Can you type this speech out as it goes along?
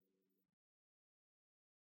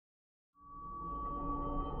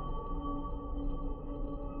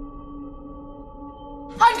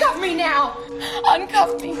Uncuff me now!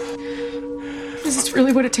 Uncuff me. Is this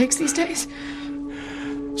really what it takes these days?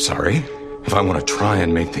 Sorry, if I want to try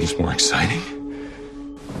and make things more exciting.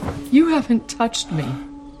 You haven't touched me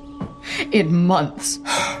in months.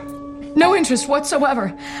 No interest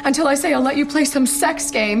whatsoever until I say I'll let you play some sex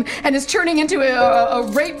game and it's turning into a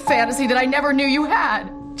rape fantasy that I never knew you had.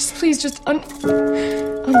 Please just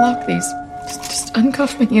unlock these. Just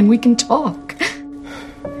uncuff me and we can talk.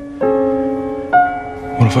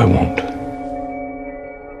 What if I won't?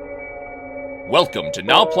 Welcome to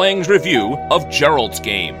Now Playing's review of Gerald's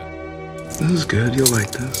Game. This is good, you'll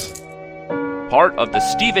like this. Part of the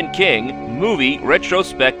Stephen King movie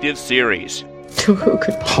retrospective series. Who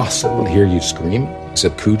could possibly Hear you scream,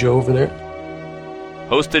 except Cujo over there.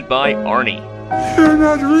 Hosted by Arnie. You're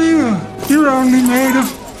not real. You're only made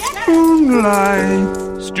of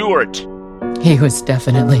moonlight. Stuart. He was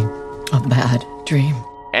definitely a bad dream.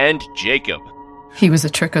 And Jacob. He was a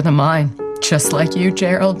trick of the mind, just like you,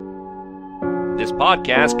 Gerald. This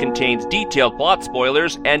podcast contains detailed plot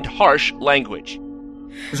spoilers and harsh language.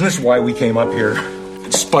 Isn't this why we came up here?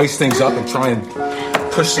 Spice things up and try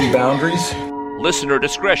and push some boundaries? Listener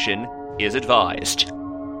discretion is advised.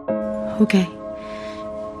 Okay,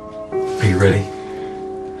 Are you ready?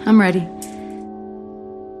 I'm ready.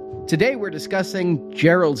 Today we're discussing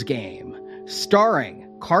Gerald's Game, starring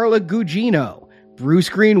Carla Gugino, Bruce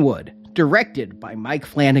Greenwood, directed by Mike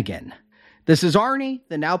Flanagan. This is Arnie,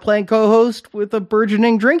 the Now Playing co-host with a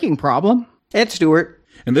burgeoning drinking problem. It's Stuart.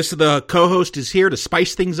 And this is the co-host is here to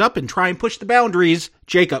spice things up and try and push the boundaries,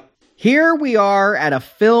 Jacob. Here we are at a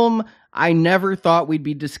film I never thought we'd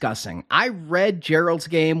be discussing. I read Gerald's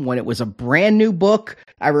Game when it was a brand new book.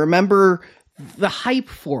 I remember the hype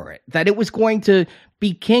for it, that it was going to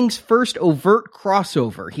be King's first overt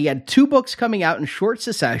crossover. He had 2 books coming out in short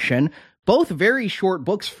succession, both very short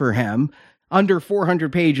books for him, under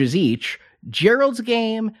 400 pages each. Gerald's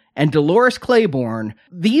Game and Dolores Claiborne,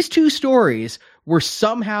 these 2 stories were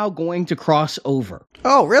somehow going to cross over.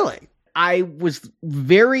 Oh, really? I was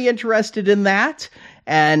very interested in that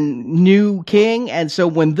and knew King. And so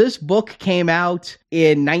when this book came out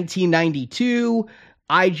in 1992,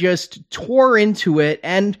 I just tore into it.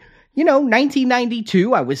 And,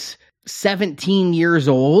 1992, I was 17 years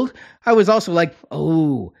old. I was also like,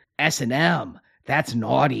 oh, S&M. That's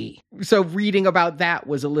naughty. So reading about that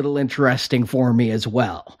was a little interesting for me as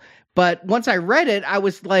well. But once I read it, I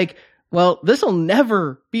was like, well, this will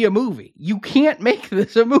never be a movie. You can't make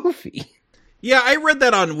this a movie. Yeah, I read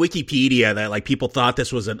that on Wikipedia that people thought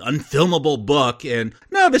this was an unfilmable book, and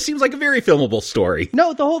no, this seems like a very filmable story.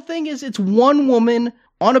 No, the whole thing is it's one woman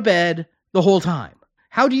on a bed the whole time.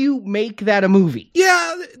 How do you make that a movie?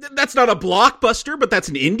 Yeah, that's not a blockbuster, but that's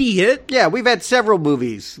an indie hit. Yeah, we've had several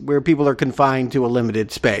movies where people are confined to a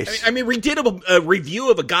limited space. I mean, we did a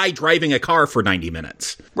review of a guy driving a car for 90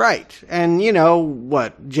 minutes. Right. And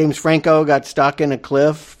James Franco got stuck in a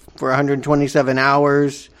cliff for 127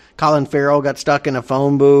 hours. Colin Farrell got stuck in a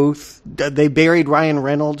phone booth. They buried Ryan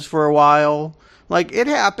Reynolds for a while. It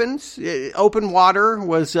happens. Open water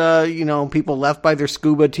was, people left by their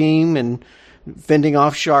scuba team and fending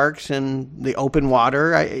off sharks in the open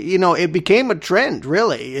water. It became a trend,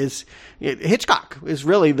 really. Hitchcock is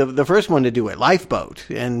really the first one to do it, Lifeboat.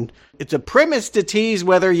 And it's a premise to tease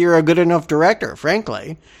whether you're a good enough director,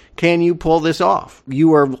 frankly. Can you pull this off?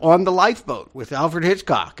 You are on the Lifeboat with Alfred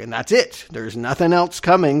Hitchcock, and that's it. There's nothing else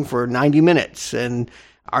coming for 90 minutes. And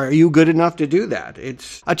are you good enough to do that?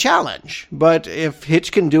 It's a challenge. But if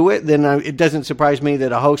Hitch can do it, then it doesn't surprise me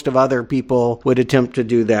that a host of other people would attempt to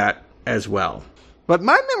do that as well. But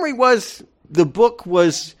my memory was the book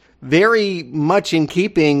was very much in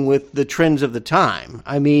keeping with the trends of the time.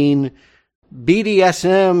 I mean,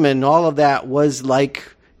 BDSM and all of that was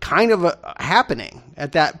kind of happening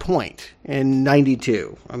at that point in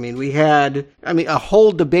 92. I mean, we had a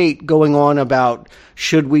whole debate going on about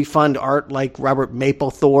should we fund art like Robert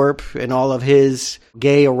Mapplethorpe and all of his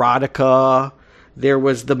gay erotica. There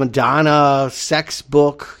was the Madonna sex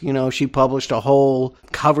book. She published a whole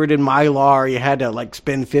covered in Mylar. You had to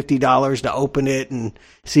spend $50 to open it and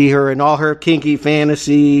see her and all her kinky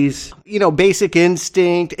fantasies. Basic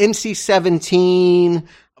Instinct, NC-17.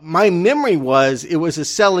 My memory was it was a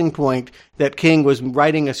selling point that King was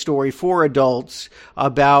writing a story for adults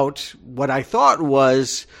about what I thought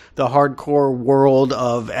was the hardcore world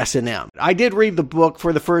of S&M. I did read the book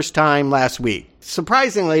for the first time last week.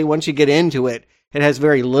 Surprisingly, once you get into it, it has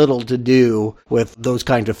very little to do with those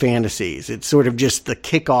kinds of fantasies. It's sort of just the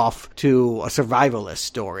kickoff to a survivalist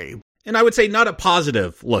story. And I would say not a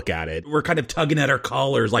positive look at it. We're kind of tugging at our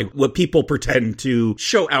collars, what people pretend to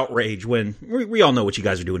show outrage when we all know what you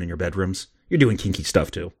guys are doing in your bedrooms. you're doing kinky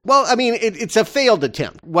stuff too. Well, I mean, it's a failed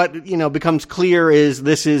attempt. What, becomes clear is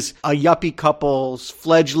this is a yuppie couple's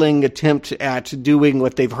fledgling attempt at doing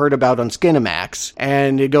what they've heard about on Skinamax.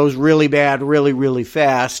 And it goes really bad, really, really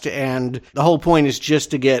fast. And the whole point is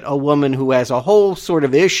just to get a woman who has a whole sort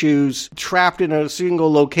of issues trapped in a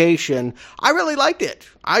single location. I really liked it.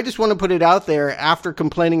 I just want to put it out there after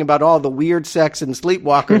complaining about all the weird sex and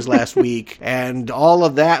Sleepwalkers last week and all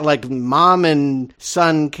of that, like mom and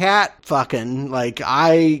son cat fucking, like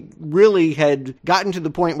I really had gotten to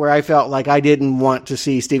the point where I felt like I didn't want to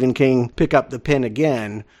see Stephen King pick up the pen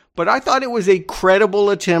again. But I thought it was a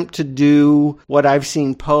credible attempt to do what I've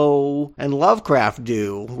seen Poe and Lovecraft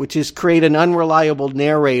do, which is create an unreliable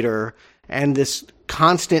narrator and this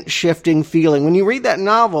constant shifting feeling. When you read that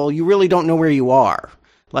novel, you really don't know where you are.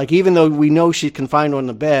 Like, even though we know she's confined on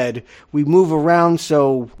the bed, we move around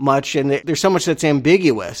so much, and there's so much that's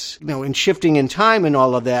ambiguous, in shifting in time and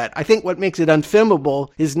all of that. I think what makes it unfilmable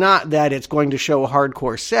is not that it's going to show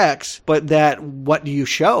hardcore sex, but that what do you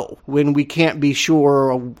show when we can't be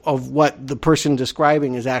sure of what the person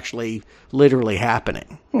describing is actually literally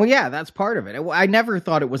happening? Well, yeah, that's part of it. I never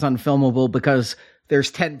thought it was unfilmable because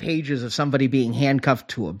there's 10 pages of somebody being handcuffed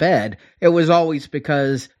to a bed. It was always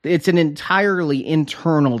because it's an entirely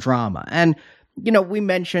internal drama. And, we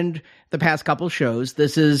mentioned the past couple shows,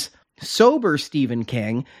 this is sober Stephen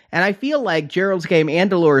King, and I feel like Gerald's Game and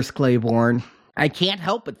Dolores Claiborne, I can't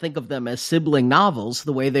help but think of them as sibling novels.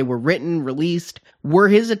 The way they were written, released, were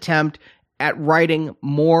his attempt at writing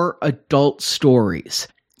more adult stories.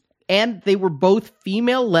 And they were both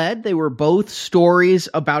female-led. They were both stories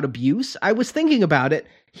about abuse. I was thinking about it.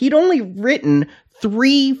 He'd only written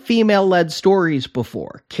 3 female-led stories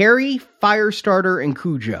before. Carrie, Firestarter, and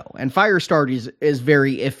Cujo. And Firestarter is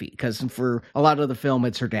very iffy, because for a lot of the film,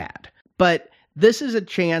 it's her dad. But this is a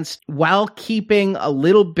chance, while keeping a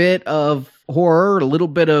little bit of horror, a little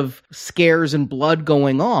bit of scares and blood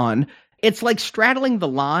going on, it's like straddling the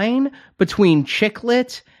line between chick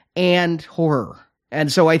lit and horror. And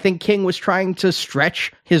so I think King was trying to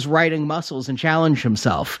stretch his writing muscles and challenge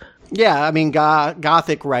himself. Yeah, I mean,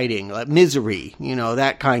 gothic writing, like Misery,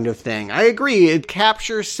 that kind of thing. I agree. It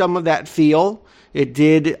captures some of that feel. It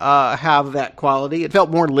did have that quality. It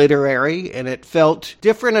felt more literary, and it felt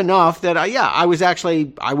different enough that,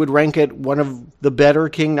 I would rank it one of the better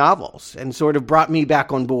King novels, and sort of brought me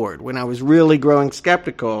back on board when I was really growing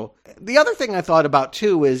skeptical. The other thing I thought about,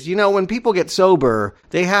 too, is, when people get sober,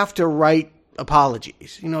 they have to write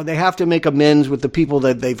apologies. They have to make amends with the people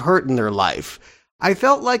that they've hurt in their life. I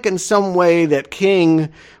felt like in some way that King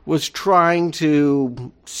was trying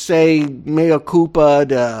to say mea culpa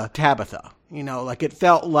to Tabitha. Like it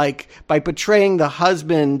felt like by portraying the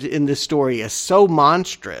husband in this story as so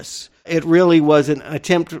monstrous, it really was an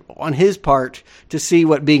attempt on his part to see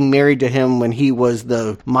what being married to him when he was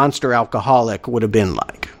the monster alcoholic would have been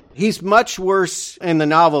like. He's much worse in the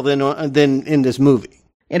novel than in this movie.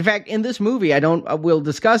 In fact, in this movie, we'll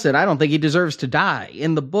discuss it, I don't think he deserves to die.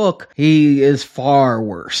 In the book, he is far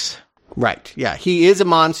worse. Right, yeah. He is a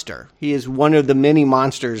monster. He is one of the many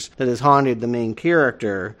monsters that has haunted the main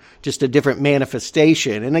character, just a different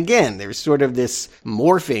manifestation. And again, there's sort of this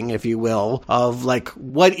morphing, if you will, of like,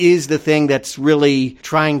 what is the thing that's really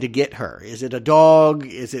trying to get her? Is it a dog?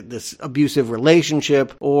 Is it this abusive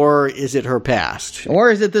relationship? Or is it her past?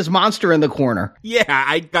 Or is it this monster in the corner? Yeah,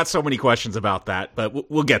 I got so many questions about that,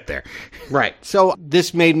 but we'll get there. Right. So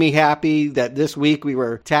this made me happy that this week we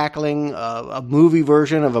were tackling a movie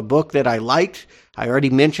version of a book that I liked. I already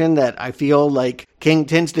mentioned that I feel like King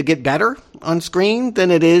tends to get better on screen than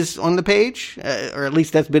it is on the page, or at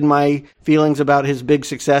least that's been my feelings about his big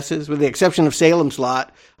successes. With the exception of Salem's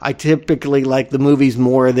Lot, I typically like the movies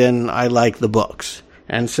more than I like the books.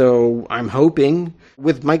 And so I'm hoping,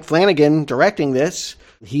 with Mike Flanagan directing this,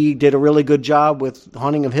 he did a really good job with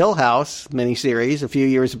Haunting of Hill House miniseries a few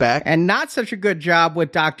years back. And not such a good job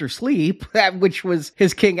with Dr. Sleep, which was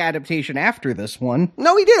his King adaptation after this one.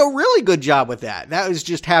 No, he did a really good job with that. That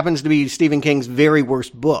just happens to be Stephen King's very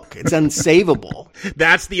worst book. It's unsavable.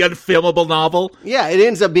 That's the unfilmable novel? Yeah, it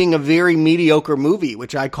ends up being a very mediocre movie,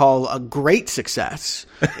 which I call a great success.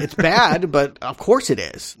 It's bad, but of course it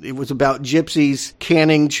is. It was about gypsies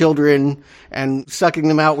canning children and sucking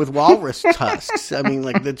them out with walrus tusks. I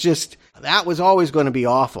mean, that was always going to be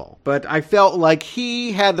awful. But I felt like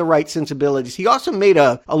he had the right sensibilities. He also made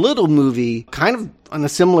a little movie kind of on a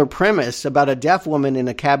similar premise about a deaf woman in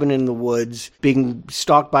a cabin in the woods being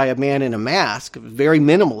stalked by a man in a mask. It was very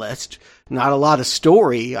minimalist. Not a lot of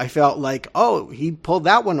story. I felt like, he pulled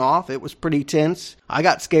that one off. It was pretty tense. I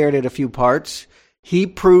got scared at a few parts. He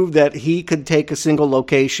proved that he could take a single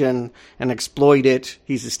location and exploit it.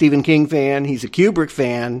 He's a Stephen King fan. He's a Kubrick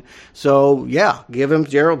fan. So, yeah, give him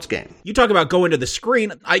Gerald's Game. You talk about going to the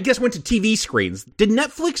screen. I guess went to TV screens. Did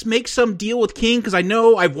Netflix make some deal with King? Because I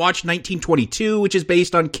know I've watched 1922, which is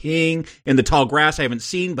based on King, and The Tall Grass I haven't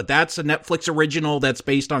seen, but that's a Netflix original that's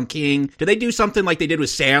based on King. Did they do something like they did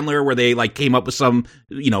with Sandler, where they like came up with some,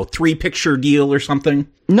 3-picture deal or something?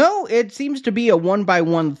 No, it seems to be a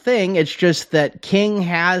one-by-one thing. It's just that King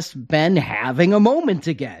has been having a moment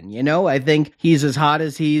again. I think he's as hot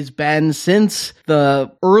as he's been since the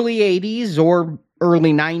early 80s or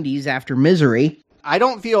early 90s after Misery. I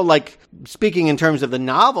don't feel like, speaking in terms of the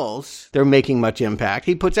novels, they're making much impact.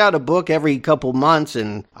 He puts out a book every couple months,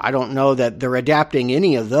 and I don't know that they're adapting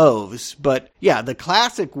any of those. But yeah, the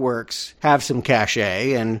classic works have some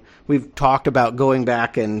cachet, and we've talked about going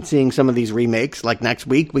back and seeing some of these remakes. Like next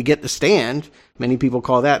week, we get The Stand. Many people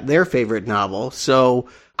call that their favorite novel. So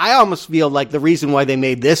I almost feel like the reason why they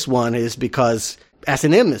made this one is because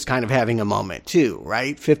S&M is kind of having a moment too,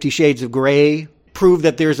 right? 50 Shades of Grey prove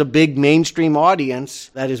that there's a big mainstream audience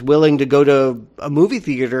that is willing to go to a movie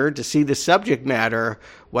theater to see the subject matter.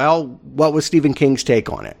 Well, what was Stephen King's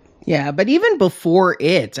take on it? Yeah, but even before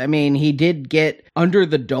it, he did get Under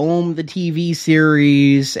the Dome, the TV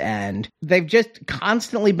series, and they've just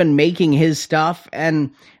constantly been making his stuff,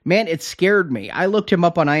 and man, it scared me. I looked him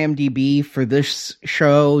up on IMDb for this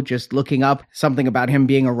show, just looking up something about him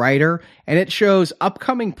being a writer, and it shows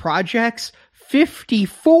upcoming projects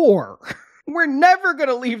 54. We're never going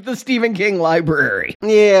to leave the Stephen King library.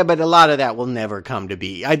 Yeah, but a lot of that will never come to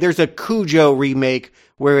be. There's a Cujo remake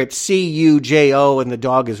where it's C-U-J-O and the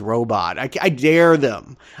dog is robot. I dare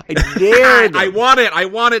them. I dare them. I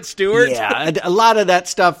want it, Stuart. Yeah, a lot of that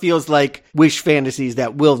stuff feels like wish fantasies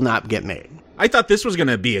that will not get made. I thought this was going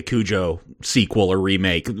to be a Cujo sequel or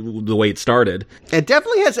remake, the way it started. It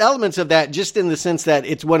definitely has elements of that, just in the sense that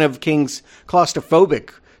it's one of King's claustrophobic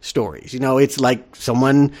stories. It's like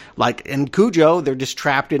someone, like in Cujo, they're just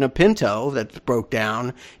trapped in a Pinto that's broke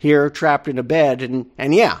down. Here, trapped in a bed.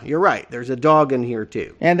 And yeah, you're right. There's a dog in here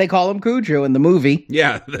too. And they call him Cujo in the movie.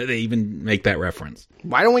 Yeah, they even make that reference.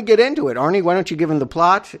 Why don't we get into it? Arnie, why don't you give him the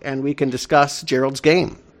plot and we can discuss Gerald's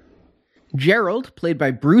Game? Gerald, played by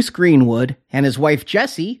Bruce Greenwood, and his wife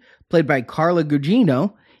Jessie, played by Carla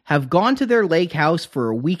Gugino, have gone to their lake house for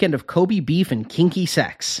a weekend of Kobe beef and kinky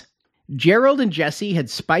sex. Gerald and Jessie had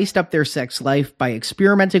spiced up their sex life by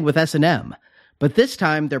experimenting with S&M, but this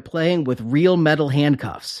time they're playing with real metal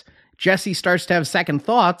handcuffs. Jessie starts to have second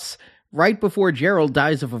thoughts right before Gerald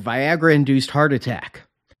dies of a Viagra-induced heart attack.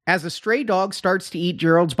 As a stray dog starts to eat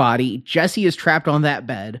Gerald's body, Jessie is trapped on that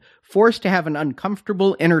bed, forced to have an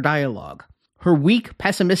uncomfortable inner dialogue. Her weak,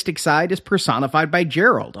 pessimistic side is personified by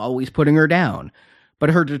Gerald, always putting her down, but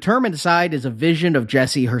her determined side is a vision of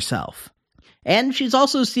Jessie herself. And she's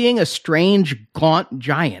also seeing a strange, gaunt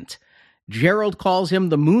giant. Gerald calls him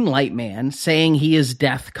the Moonlight Man, saying he is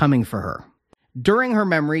death coming for her. During her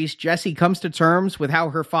memories, Jessie comes to terms with how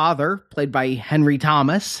her father, played by Henry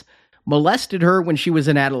Thomas, molested her when she was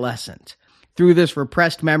an adolescent. Through this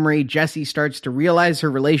repressed memory, Jessie starts to realize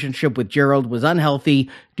her relationship with Gerald was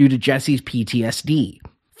unhealthy due to Jessie's PTSD.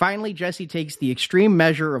 Finally, Jessie takes the extreme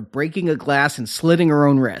measure of breaking a glass and slitting her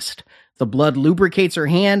own wrist. The blood lubricates her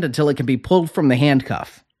hand until it can be pulled from the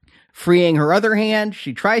handcuff. Freeing her other hand,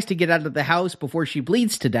 she tries to get out of the house before she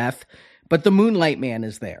bleeds to death, but the Moonlight Man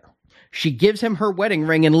is there. She gives him her wedding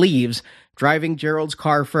ring and leaves, driving Gerald's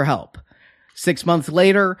car for help. 6 months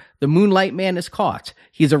later, the Moonlight Man is caught.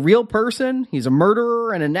 He's a real person, he's a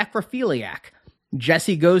murderer, and a necrophiliac.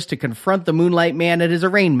 Jessie goes to confront the Moonlight Man at his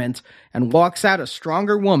arraignment and walks out a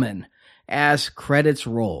stronger woman as credits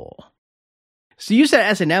roll. So you said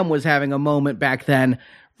S&M was having a moment back then.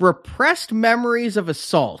 Repressed memories of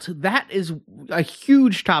assault. That is a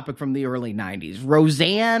huge topic from the early 90s.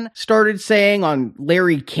 Roseanne started saying on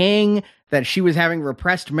Larry King that she was having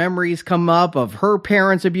repressed memories come up of her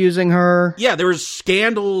parents abusing her. Yeah, there was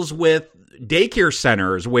scandals with daycare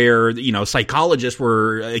centers where, psychologists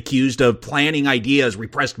were accused of planting ideas,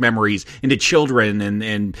 repressed memories into children,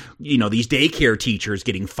 and these daycare teachers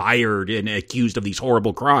getting fired and accused of these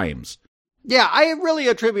horrible crimes. Yeah, I really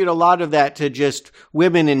attribute a lot of that to just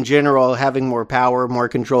women in general having more power, more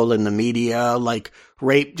control in the media. Like,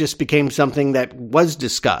 rape just became something that was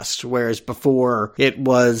discussed, whereas before it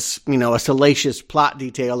was, a salacious plot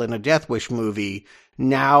detail in a Death Wish movie.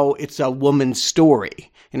 Now it's a woman's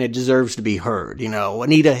story, and it deserves to be heard.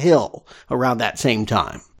 Anita Hill around that same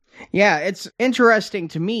time. Yeah, it's interesting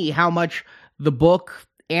to me how much the book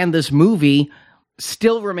and this movie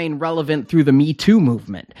still remain relevant through the Me Too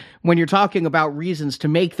movement. When you're talking about reasons to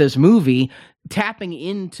make this movie, tapping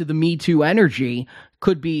into the Me Too energy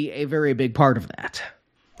could be a very big part of that.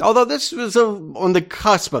 Although this was on the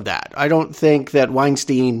cusp of that. I don't think that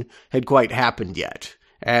Weinstein had quite happened yet.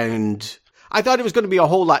 And I thought it was going to be a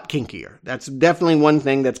whole lot kinkier. That's definitely one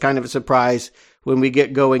thing that's kind of a surprise when we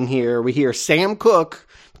get going here. We hear Sam Cooke,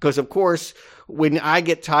 because of course, when I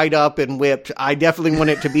get tied up and whipped, I definitely want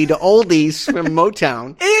it to be the oldies from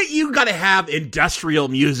Motown. You gotta have industrial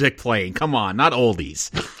music playing. Come on, not oldies.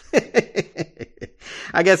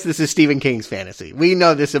 I guess this is Stephen King's fantasy. We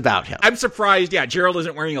know this about him. I'm surprised, Gerald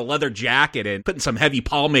isn't wearing a leather jacket and putting some heavy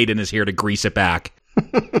pomade in his hair to grease it back.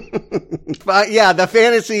 But yeah, the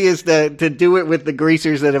fantasy is to do it with the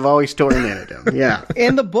greasers that have always tormented him. Yeah.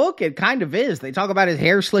 In the book, it kind of is. They talk about his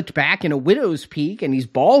hair slicked back in a widow's peak and he's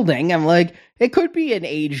balding. I'm like, it could be an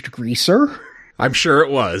aged greaser. I'm sure it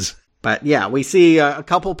was. But yeah, we see a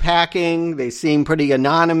couple packing. They seem pretty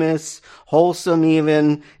anonymous, wholesome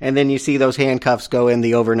even. And then you see those handcuffs go in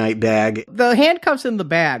the overnight bag. The handcuffs in the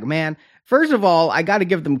bag, man. First of all, I got to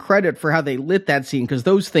give them credit for how they lit that scene because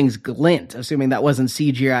those things glint, assuming that wasn't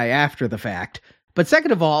CGI after the fact. But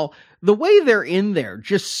second of all, the way they're in there,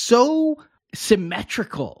 just so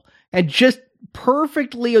symmetrical and just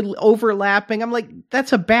perfectly overlapping. I'm like,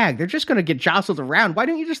 that's a bag. They're just going to get jostled around. Why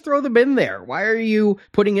don't you just throw them in there? Why are you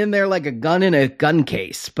putting in there like a gun in a gun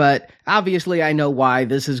case? But obviously I know why.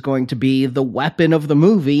 This is going to be the weapon of the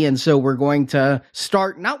movie. And so we're going to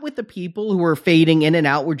start not with the people who are fading in and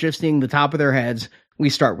out. We're just seeing the top of their heads.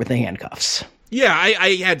 We start with the handcuffs. Yeah,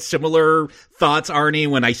 I had similar thoughts, Arnie,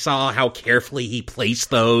 when I saw how carefully he placed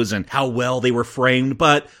those and how well they were framed.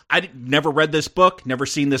 But I never read this book, never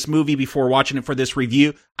seen this movie before watching it for this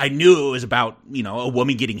review. I knew it was about, a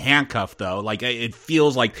woman getting handcuffed, though. Like, it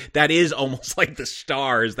feels like that is almost like the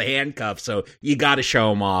stars, the handcuffs. So you got to show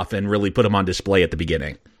them off and really put them on display at the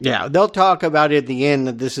beginning. Yeah, they'll talk about it at the end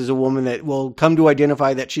that this is a woman that will come to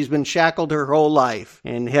identify that she's been shackled her whole life,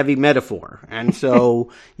 in heavy metaphor. And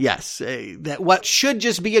so, yes, that what should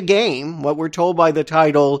just be a game, what we're told by the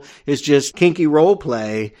title is just kinky role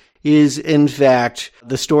play, is in fact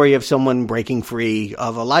the story of someone breaking free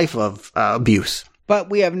of a life of abuse. But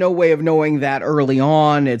we have no way of knowing that early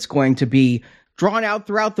on. It's going to be drawn out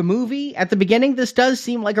throughout the movie. At the beginning, this does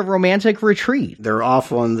seem like a romantic retreat. They're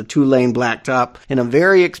off on the 2-lane blacktop in a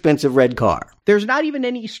very expensive red car. There's not even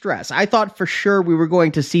any stress. I thought for sure we were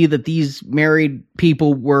going to see that these married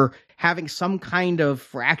people were having some kind of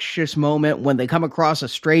fractious moment when they come across a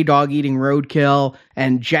stray dog eating roadkill,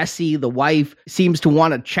 and Jessie, the wife, seems to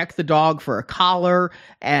want to check the dog for a collar,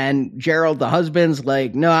 and Gerald, the husband's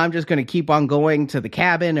like, no, I'm just going to keep on going to the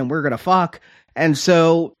cabin and we're going to fuck. And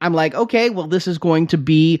so I'm like, okay, well, this is going to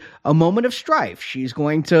be a moment of strife. She's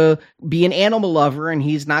going to be an animal lover and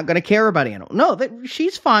he's not going to care about animals. No,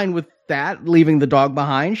 she's fine with that, leaving the dog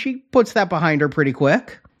behind. She puts that behind her pretty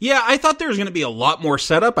quick. Yeah, I thought there was going to be a lot more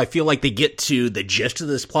setup. I feel like they get to the gist of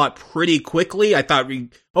this plot pretty quickly. I thought,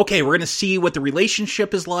 okay, we're going to see what the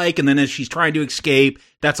relationship is like, and then as she's trying to escape,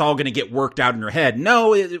 that's all going to get worked out in her head. No,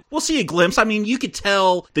 we'll see a glimpse. I mean, you could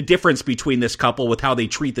tell the difference between this couple with how they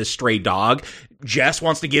treat this stray dog. Jess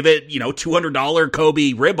wants to give it, $200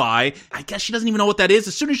 Kobe ribeye. I guess she doesn't even know what that is.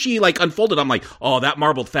 As soon as she unfolded, I'm like, oh, that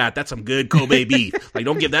marbled fat, that's some good Kobe beef.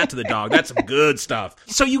 Don't give that to the dog. That's some good stuff.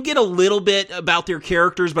 So you get a little bit about their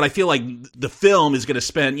characters, but I feel like the film is going to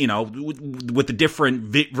spend, with the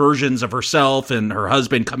different versions of herself and her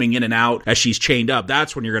husband coming in and out as she's chained up.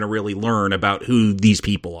 That's when you're going to really learn about who these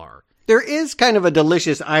people are. There is kind of a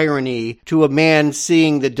delicious irony to a man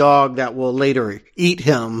seeing the dog that will later eat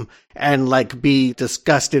him and be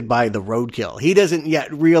disgusted by the roadkill. He doesn't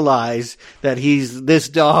yet realize that he's this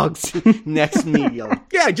dog's next meal.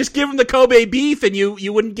 Yeah, just give him the Kobe beef and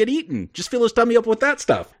you wouldn't get eaten. Just fill his tummy up with that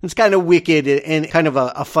stuff. It's kind of wicked and kind of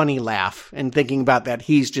a funny laugh, and thinking about that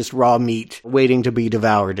he's just raw meat waiting to be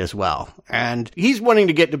devoured as well. And he's wanting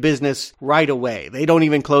to get to business right away. They don't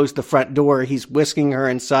even close the front door. He's whisking her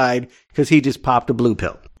inside because he just popped a blue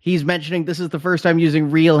pill. He's mentioning this is the first time using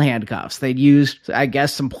real handcuffs. They'd used, I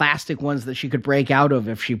guess, some plastic ones that she could break out of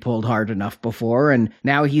if she pulled hard enough before. And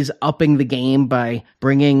now he's upping the game by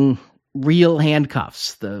bringing real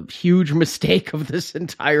handcuffs. The huge mistake of this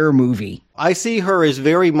entire movie. I see her as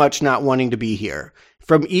very much not wanting to be here.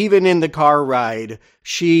 From even in the car ride,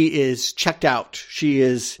 she is checked out. She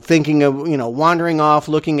is thinking of, wandering off,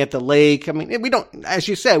 looking at the lake. I mean, we don't, as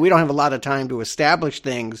you said, we don't have a lot of time to establish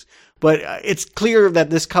things, but it's clear that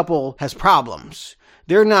this couple has problems.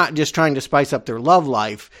 They're not just trying to spice up their love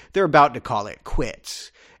life. They're about to call it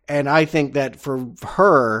quits. And I think that for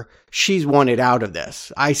her, she's wanted out of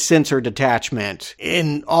this. I sense her detachment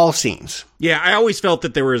in all scenes. Yeah, I always felt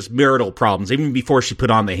that there was marital problems, even before she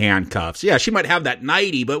put on the handcuffs. Yeah, she might have that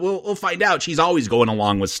nightie, but we'll find out. She's always going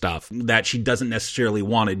along with stuff that she doesn't necessarily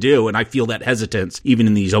want to do, and I feel that hesitance even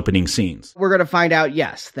in these opening scenes. We're going to find out,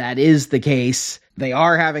 yes, that is the case. They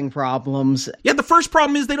are having problems. Yeah, the first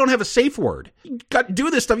problem is they don't have a safe word. You got to do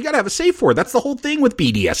this stuff, you got to have a safe word. That's the whole thing with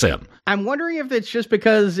BDSM. I'm wondering if it's just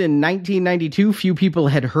because in 1992 few people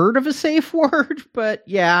had heard of a safe word, but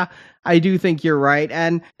yeah, I do think you're right.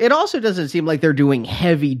 And it also doesn't seem like they're doing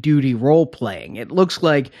heavy duty role playing. It looks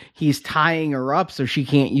like he's tying her up so she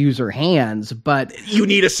can't use her hands, but you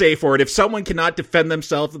need a safe word. If someone cannot defend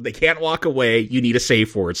themselves, if they can't walk away, you need a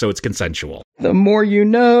safe word so it's consensual. The more you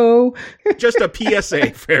know. Just a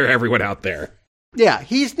PSA for everyone out there. Yeah,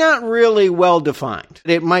 he's not really well defined.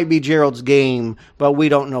 It might be Gerald's game, but we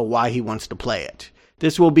don't know why he wants to play it.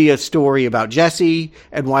 This will be a story about Jessie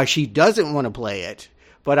and why she doesn't want to play it,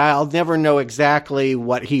 but I'll never know exactly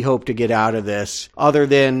what he hoped to get out of this, other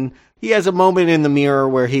than he has a moment in the mirror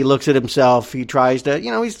where he looks at himself. He tries to,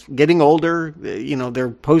 he's getting older. They're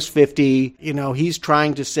post-50. He's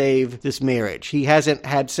trying to save this marriage. He hasn't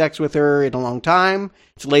had sex with her in a long time.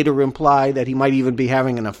 It's later implied that he might even be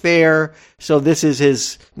having an affair. So this is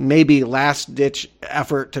his maybe last-ditch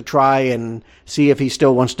effort to try and see if he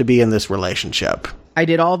still wants to be in this relationship. I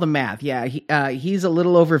did all the math. Yeah, he's a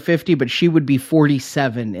little over 50, but she would be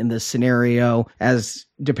 47 in this scenario as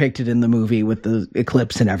depicted in the movie with the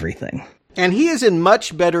eclipse and everything. And he is in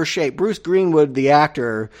much better shape. Bruce Greenwood, the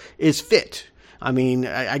actor, is fit. I mean,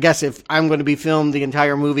 I guess if I'm going to be filmed the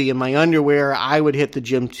entire movie in my underwear, I would hit the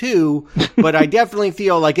gym too. But I definitely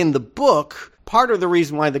feel like in the book, part of the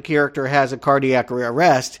reason why the character has a cardiac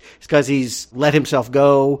arrest is because he's let himself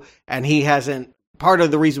go and he hasn't. Part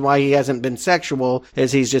of the reason why he hasn't been sexual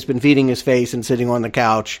is he's just been feeding his face and sitting on the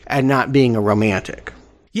couch and not being a romantic.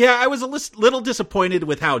 Yeah, I was a little disappointed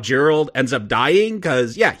with how Gerald ends up dying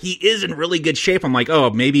because, yeah, he is in really good shape. I'm like,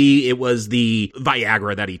 oh, maybe it was the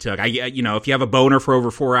Viagra that he took. If you have a boner for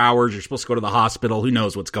over 4 hours, you're supposed to go to the hospital. Who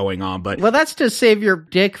knows what's going on? But well, that's to save your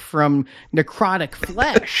dick from necrotic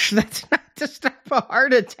flesh. That's not to stop a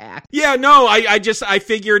heart attack. Yeah, no, I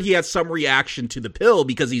figured he had some reaction to the pill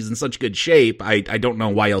because he's in such good shape. I don't know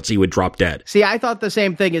why else he would drop dead. See, I thought the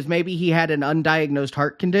same thing, as maybe he had an undiagnosed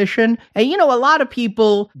heart condition. And, a lot of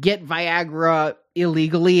people get Viagra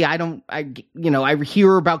illegally. I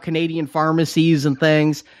hear about Canadian pharmacies and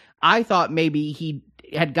things. I thought maybe he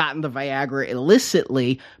had gotten the Viagra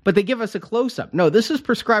illicitly, but they give us a close-up. No, this is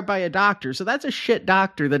prescribed by a doctor, so that's a shit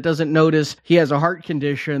doctor that doesn't notice he has a heart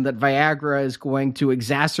condition that Viagra is going to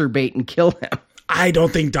exacerbate and kill him. I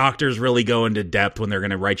don't think doctors really go into depth when they're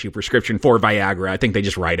going to write you a prescription for Viagra. I think they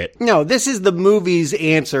just write it. No, this is the movie's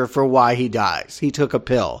answer for why he dies. He took a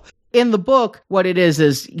pill. In the book, what it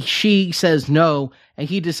is she says no, and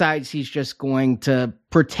he decides he's just going to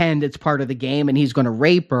pretend it's part of the game and he's going to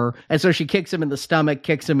rape her. And so she kicks him in the stomach,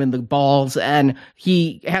 kicks him in the balls, and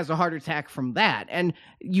he has a heart attack from that. And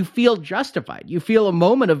you feel justified. You feel a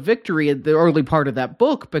moment of victory at the early part of that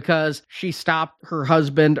book because she stopped her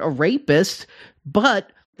husband, a rapist,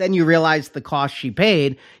 but then you realize the cost she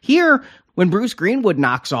paid. Here, when Bruce Greenwood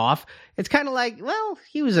knocks off, it's kind of like, well,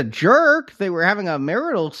 he was a jerk. They were having a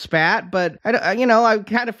marital spat, but I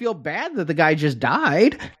kind of feel bad that the guy just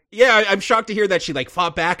died. Yeah, I'm shocked to hear that she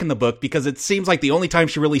fought back in the book because it seems like the only time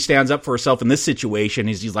she really stands up for herself in this situation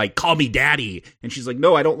is he's like, call me daddy. And she's like,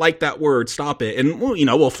 no, I don't like that word. Stop it. And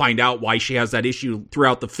we'll find out why she has that issue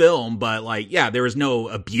throughout the film. But there is no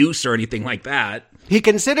abuse or anything like that. He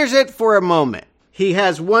considers it for a moment. He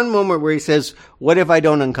has one moment where he says, what if I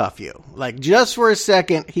don't uncuff you? Just for a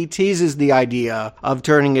second, he teases the idea of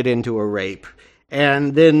turning it into a rape.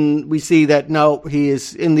 And then we see that, no, he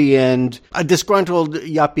is, in the end, a disgruntled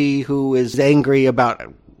yuppie who is angry about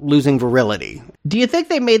losing virility. Do you think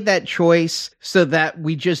they made that choice so that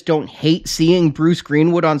we just don't hate seeing Bruce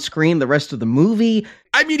Greenwood on screen the rest of the movie?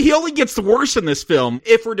 I mean, he only gets worse in this film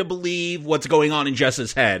if we're to believe what's going on in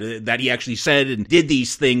Jess's head, that he actually said and did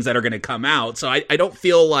these things that are going to come out. So I don't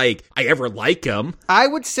feel like I ever like him. I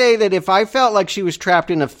would say that if I felt like she was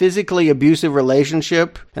trapped in a physically abusive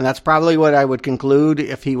relationship, and that's probably what I would conclude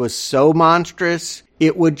if he was so monstrous,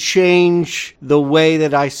 it would change the way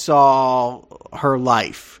that I saw her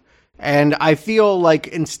life. And I feel like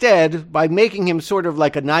instead, by making him sort of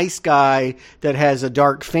like a nice guy that has a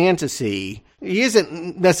dark fantasy, he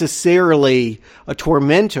isn't necessarily a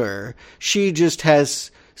tormentor. She just has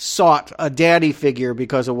sought a daddy figure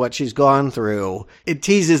because of what she's gone through, it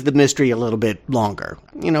teases the mystery a little bit longer.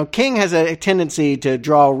 You know, King has a tendency to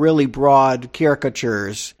draw really broad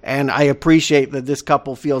caricatures, and I appreciate that this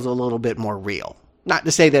couple feels a little bit more real. Not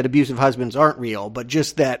to say that abusive husbands aren't real, but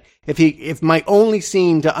just that if my only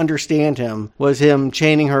scene to understand him was him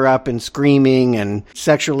chaining her up and screaming and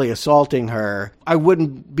sexually assaulting her, I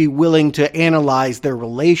wouldn't be willing to analyze their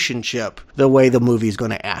relationship the way the movie's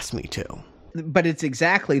going to ask me to. But it's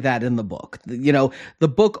exactly that in the book. You know, the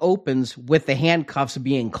book opens with the handcuffs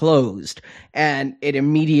being closed, and it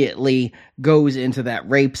immediately goes into that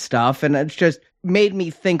rape stuff, and it's just made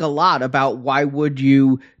me think a lot about why would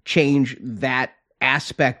you change that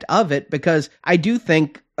aspect of it, because I do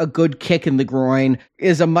think a good kick in the groin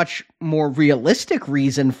is a much more realistic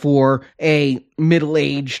reason for a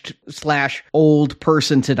middle-aged / old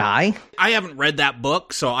person to die. I haven't read that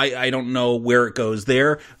book, so I don't know where it goes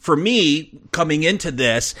there. For me, coming into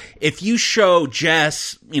this, if you show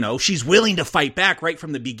Jess, you know, she's willing to fight back right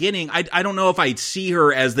from the beginning, I don't know if I'd see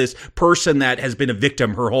her as this person that has been a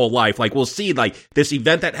victim her whole life. Like, we'll see, like, this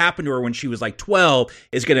event that happened to her when she was like 12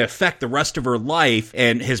 is going to affect the rest of her life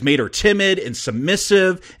and has made her timid and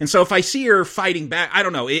submissive. And so if I see her fighting back, I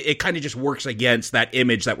don't know, it kind of just works against that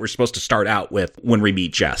image that we're supposed to start out with when we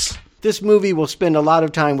meet Jess. This movie will spend a lot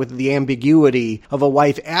of time with the ambiguity of a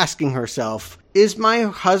wife asking herself, is my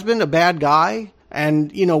husband a bad guy?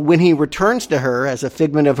 And, you know, when he returns to her as a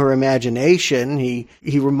figment of her imagination, he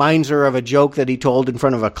reminds her of a joke that he told in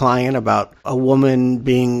front of a client about a woman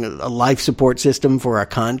being a life support system for a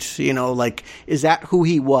cunt. You know, like, is that who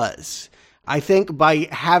he was? I think by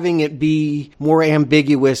having it be more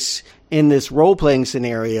ambiguous in this role-playing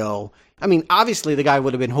scenario, I mean, obviously the guy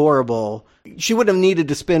would have been horrible. She would have needed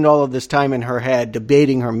to spend all of this time in her head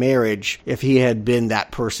debating her marriage if he had been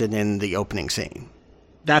that person in the opening scene.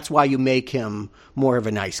 That's why you make him more of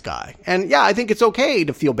a nice guy. And yeah, I think it's okay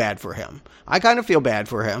to feel bad for him. I kind of feel bad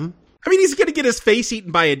for him. I mean, he's going to get his face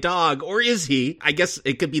eaten by a dog, or is he? I guess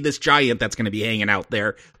it could be this giant that's going to be hanging out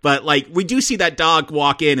there. But, like, we do see that dog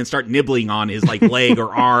walk in and start nibbling on his, like, leg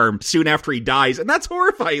or arm soon after he dies. And that's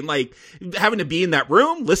horrifying. Like, having to be in that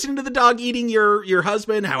room, listening to the dog eating your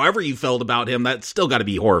husband, however you felt about him, that's still got to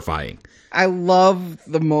be horrifying. I love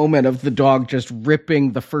the moment of the dog just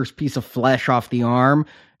ripping the first piece of flesh off the arm.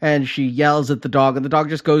 And she yells at the dog, and the dog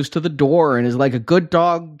just goes to the door and is like a good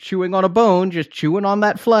dog chewing on a bone, just chewing on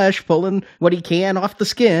that flesh, pulling what he can off the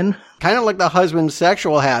skin. Kind of like the husband's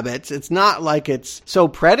sexual habits. It's not like it's so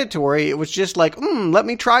predatory. It was just like, let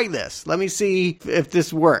me try this. Let me see if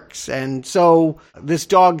this works. And so this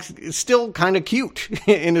dog is still kind of cute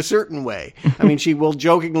in a certain way. I mean, she will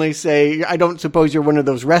jokingly say, I don't suppose you're one of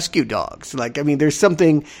those rescue dogs. Like, I mean, there's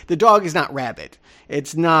something, the dog is not rabid.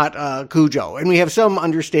 It's not Cujo. And we have some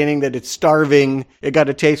understanding that it's starving. It got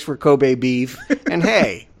a taste for Kobe beef. And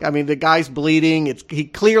hey, I mean, the guy's bleeding. He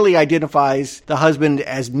clearly identifies the husband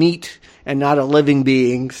as meat and not a living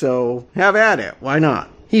being. So have at it. Why not?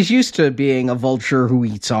 He's used to being a vulture who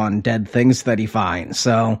eats on dead things that he finds,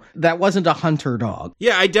 so that wasn't a hunter dog.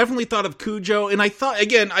 Yeah, I definitely thought of Cujo, and I thought,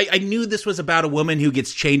 again, I knew this was about a woman who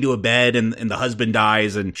gets chained to a bed and the husband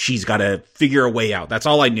dies and she's got to figure a way out. That's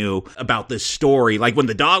all I knew about this story. Like, when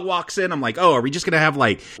the dog walks in, I'm like, oh, are we just going to have,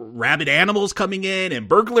 like, rabid animals coming in and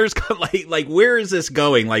burglars? Like, where is this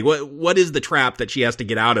going? Like, what is the trap that she has to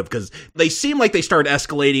get out of? Because they seem like they start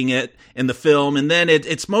escalating it in the film, and then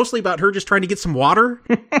it's mostly about her just trying to get some water.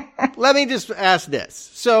 Let me just ask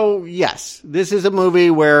this. So, yes, this is a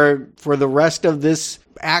movie where for the rest of this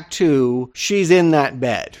Act 2, she's in that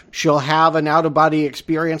bed. She'll have an out-of-body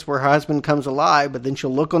experience where her husband comes alive, but then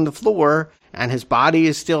she'll look on the floor and his body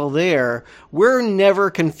is still there. We're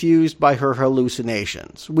never confused by her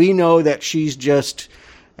hallucinations. We know that she's just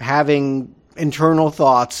having internal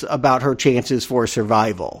thoughts about her chances for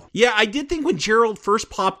survival. Yeah, I did think when Gerald first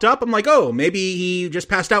popped up, I'm like, oh, maybe he just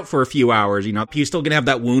passed out for a few hours. You know, he's still going to have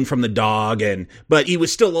that wound from the dog, but he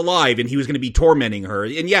was still alive and he was going to be tormenting her.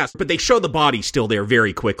 And yes, but they show the body still there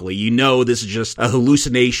very quickly. You know, this is just a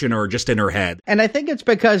hallucination or just in her head. And I think it's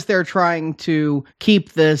because they're trying to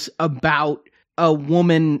keep this about a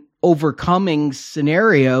woman overcoming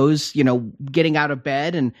scenarios, you know, getting out of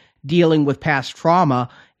bed and dealing with past trauma.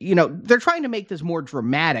 You know, they're trying to make this more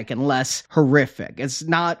dramatic and less horrific. It's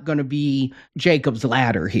not going to be Jacob's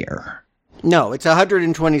Ladder here. No, it's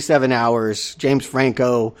 127 hours. James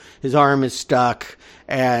Franco, his arm is stuck,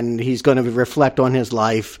 and he's going to reflect on his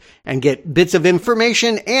life and get bits of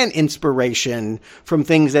information and inspiration from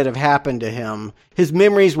things that have happened to him. His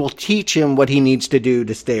memories will teach him what he needs to do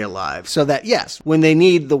to stay alive. So that, yes, when they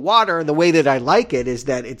need the water, the way that I like it is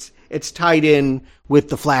that it's tied in with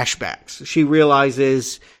the flashbacks. She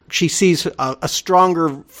realizes she sees a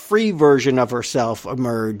stronger, free version of herself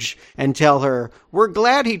emerge and tell her, we're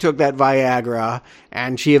glad he took that Viagra.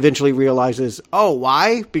 And she eventually realizes, oh,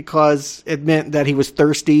 why? Because it meant that he was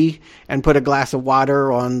thirsty and put a glass of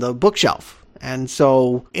water on the bookshelf. And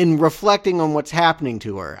so in reflecting on what's happening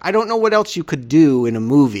to her, I don't know what else you could do in a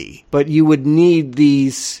movie, but you would need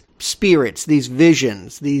these spirits, these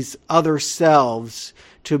visions, these other selves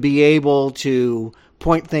to be able to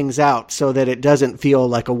point things out so that it doesn't feel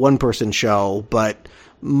like a one-person show, but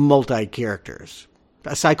multi-characters.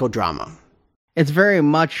 A psychodrama. It's very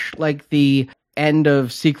much like the end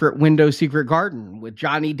of Secret Window, Secret Garden with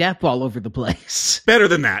Johnny Depp all over the place. Better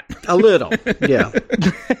than that. A little, yeah.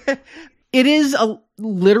 It is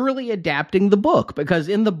literally adapting the book, because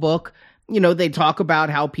in the book, they talk about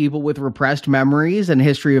how people with repressed memories and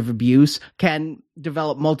history of abuse can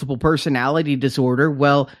develop multiple personality disorder.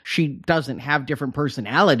 Well, she doesn't have different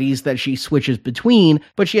personalities that she switches between,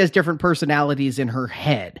 but she has different personalities in her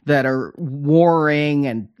head that are warring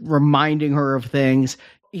and reminding her of things.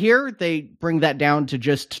 Here, they bring that down to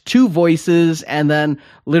just two voices and then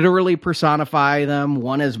literally personify them.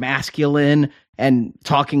 One is masculine and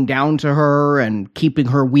talking down to her and keeping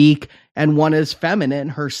her weak, and one is feminine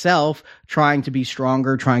herself, trying to be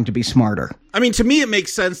stronger, trying to be smarter. I mean, to me, it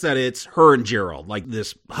makes sense that it's her and Gerald. Like,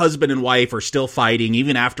 this husband and wife are still fighting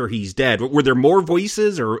even after he's dead. Were there more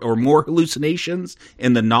voices or more hallucinations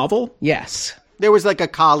in the novel? Yes. There was like a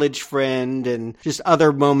college friend and just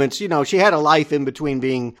other moments. She had a life in between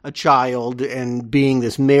being a child and being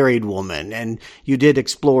this married woman. And you did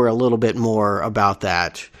explore a little bit more about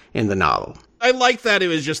that in the novel. I like that it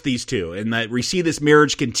was just these two, and that we see this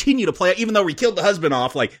marriage continue to play out. Even though we killed the husband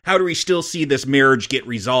off, like, how do we still see this marriage get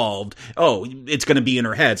resolved? Oh, it's going to be in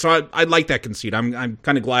her head. So I like that conceit. I'm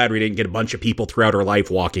kind of glad we didn't get a bunch of people throughout her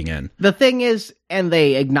life walking in. The thing is, and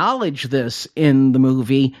they acknowledge this in the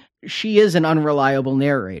movie, she is an unreliable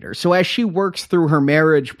narrator. So as she works through her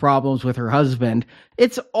marriage problems with her husband,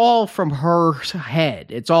 it's all from her head.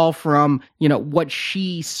 It's all from, what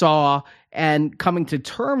she saw and coming to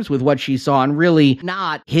terms with what she saw, and really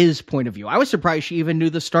not his point of view. I was surprised she even knew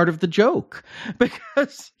the start of the joke,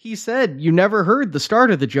 because he said, you never heard the start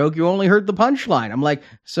of the joke, you only heard the punchline. I'm like,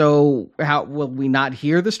 so how will we not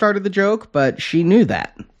hear the start of the joke? But she knew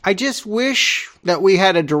that. I just wish that we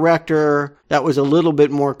had a director that was a little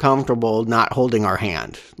bit more comfortable not holding our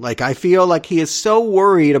hand. Like, I feel like he is so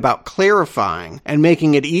worried about clarifying and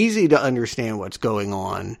making it easy to understand what's going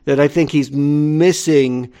on that I think he's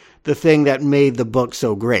missing the thing that made the book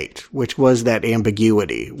so great, which was that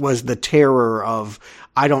ambiguity, was the terror of,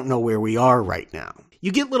 I don't know where we are right now.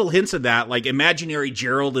 You get little hints of that, like imaginary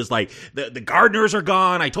Gerald is like, the gardeners are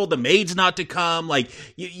gone, I told the maids not to come. Like,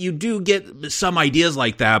 you do get some ideas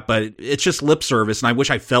like that, but it's just lip service, and I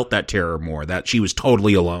wish I felt that terror more, that she was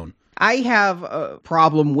totally alone. I have a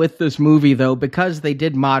problem with this movie, though, because they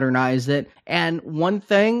did modernize it. And one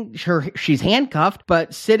thing, she's handcuffed,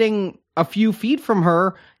 but sitting a few feet from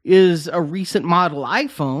her is a recent model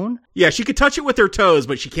iPhone. Yeah, she could touch it with her toes,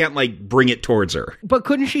 but she can't, bring it towards her. But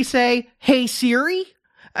couldn't she say, hey, Siri?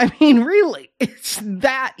 I mean, really, it's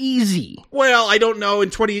that easy. Well, I don't know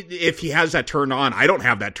if he has that turned on. I don't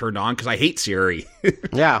have that turned on because I hate Siri.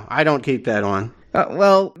 Yeah, I don't keep that on.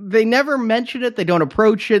 Well, they never mention it. They don't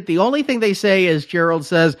approach it. The only thing they say is Gerald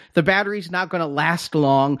says, the battery's not going to last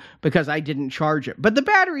long because I didn't charge it. But the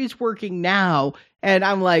battery's working now. And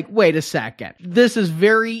I'm like, wait a second. This is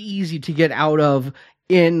very easy to get out of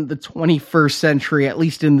in the 21st century, at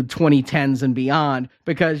least in the 2010s and beyond,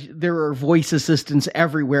 because there are voice assistants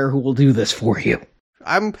everywhere who will do this for you.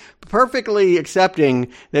 I'm perfectly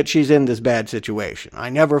accepting that she's in this bad situation. I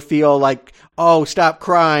never feel like, oh, stop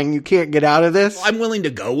crying, you can't get out of this. I'm willing to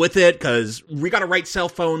go with it, because we got to write cell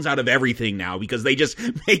phones out of everything now, because they just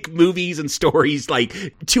make movies and stories,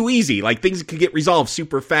 too easy. Things could get resolved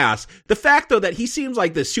super fast. The fact, though, that he seems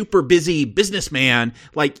like this super busy businessman,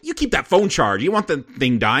 you keep that phone charged. You want the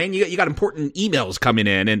thing dying? You got important emails coming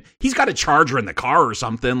in, and he's got a charger in the car or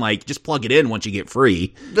something. Just plug it in once you get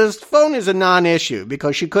free. The phone is a non-issue,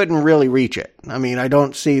 because she couldn't really reach it. I mean, I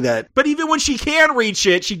don't see that. But even when she can reach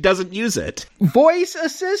it, she doesn't use it. Voice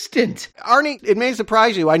assistant. Arnie, it may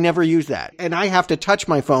surprise you, I never use that. And I have to touch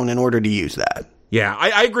my phone in order to use that. Yeah,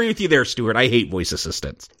 I agree with you there, Stuart. I hate voice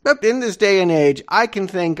assistants. But in this day and age, I can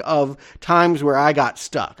think of times where I got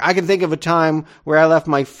stuck. I can think of a time where I left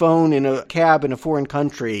my phone in a cab in a foreign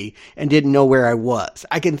country and didn't know where I was.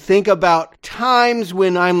 I can think about times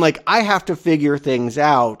when I'm like, I have to figure things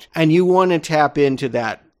out, and you want to tap into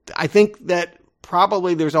that. I think that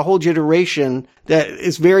probably there's a whole generation that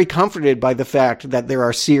is very comforted by the fact that there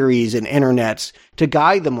are series and internets to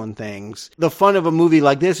guide them on things. The fun of a movie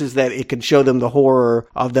like this is that it can show them the horror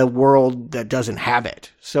of the world that doesn't have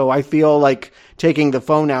it. So I feel like taking the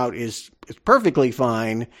phone out is perfectly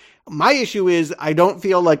fine. My issue is I don't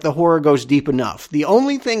feel like the horror goes deep enough. The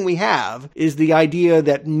only thing we have is the idea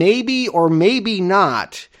that maybe or maybe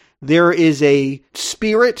not there is a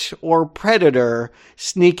spirit or predator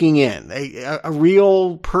sneaking in, a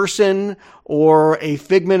real person or a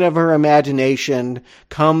figment of her imagination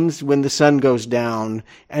comes when the sun goes down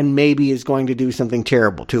and maybe is going to do something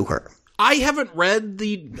terrible to her. I haven't read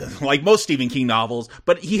like most Stephen King novels,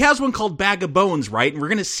 but he has one called Bag of Bones, right? And we're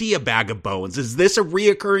going to see a Bag of Bones. Is this a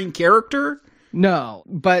reoccurring character? No,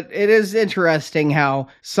 but it is interesting how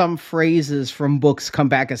some phrases from books come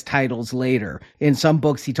back as titles later. In some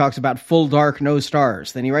books, he talks about full dark, no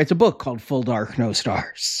stars. Then he writes a book called Full Dark, No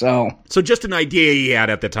Stars. So just an idea he had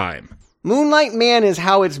at the time. Moonlight Man is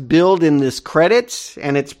how it's billed in this credits,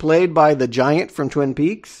 and it's played by the giant from Twin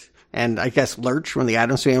Peaks, and I guess Lurch from the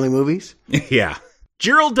Addams Family movies. Yeah.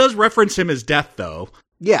 Gerald does reference him as Death, though.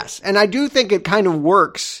 Yes, and I do think it kind of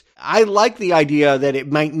works. I like the idea that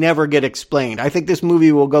it might never get explained. I think this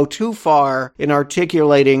movie will go too far in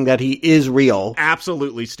articulating that he is real.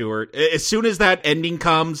 Absolutely, Stuart. As soon as that ending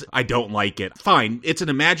comes, I don't like it. Fine, it's an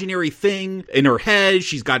imaginary thing in her head.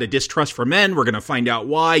 She's got a distrust for men. We're going to find out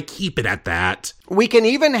why. Keep it at that. We can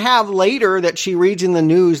even have later that she reads in the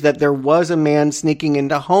news that there was a man sneaking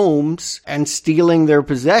into homes and stealing their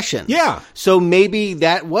possessions. Yeah. So maybe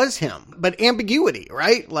that was him. But ambiguity,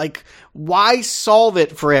 right? Like, why solve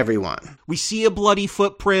it for everyone? We see a bloody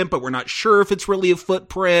footprint, but we're not sure if it's really a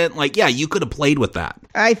footprint. Like, yeah, you could have played with that.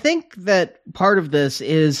 I think that part of this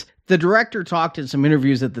is the director talked in some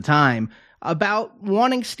interviews at the time about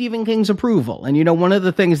wanting Stephen King's approval. And, one of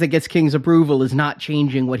the things that gets King's approval is not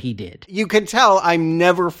changing what he did. You can tell I'm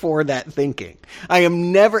never for that thinking. I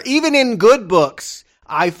am never, even in good books,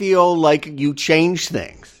 I feel like you change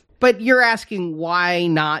things. But you're asking why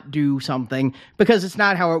not do something, because it's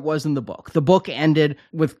not how it was in the book. The book ended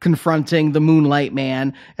with confronting the Moonlight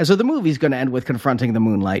Man, and so the movie's going to end with confronting the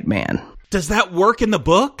Moonlight Man. Does that work in the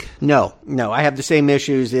book? No. I have the same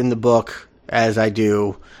issues in the book as I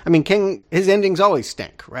do. I mean, King, his endings always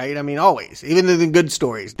stink, right? I mean, always. Even in the good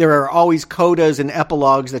stories. There are always codas and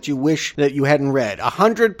epilogues that you wish that you hadn't read.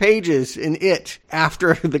 100 pages in it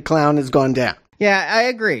after the clown has gone down. Yeah, I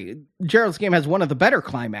agree. Gerald's Game has one of the better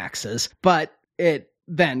climaxes, but it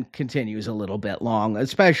then continues a little bit long,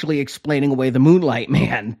 especially explaining away the Moonlight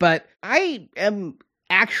Man. But I am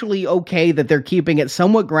actually okay that they're keeping it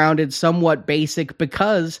somewhat grounded, somewhat basic,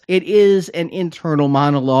 because it is an internal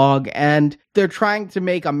monologue, and they're trying to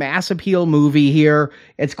make a mass appeal movie here.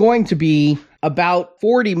 It's going to be about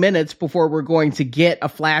 40 minutes before we're going to get a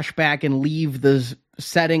flashback and leave the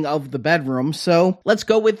setting of the bedroom, so let's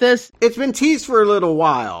go with this. It's been teased for a little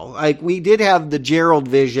while. Like, we did have the Gerald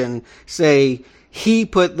vision say he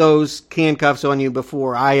put those handcuffs on you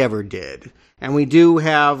before I ever did. And we do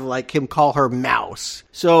have, like, him call her Mouse.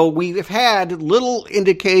 So we've had little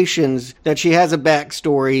indications that she has a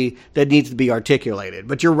backstory that needs to be articulated.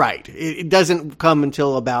 But you're right. It doesn't come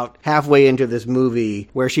until about halfway into this movie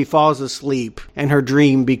where she falls asleep and her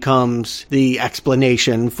dream becomes the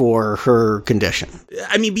explanation for her condition.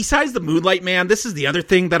 I mean, besides the Moonlight Man, this is the other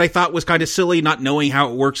thing that I thought was kind of silly, not knowing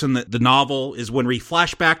how it works in the novel, is when we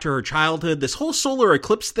flash back to her childhood, this whole solar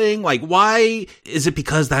eclipse thing, like, why? Is it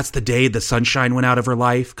because that's the day the sunshine went out of her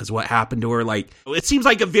life? Because what happened to her? Like, it seems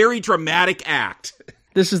like a very dramatic act.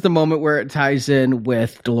 This is the moment where it ties in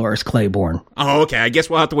with Dolores Claiborne. Oh, okay. I guess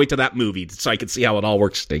we'll have to wait till that movie so I can see how it all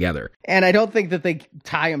works together. And I don't think that they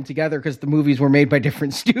tie them together because the movies were made by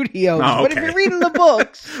different studios. Oh, okay. But if you're reading the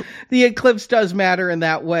books, the eclipse does matter in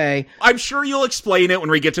that way. I'm sure you'll explain it when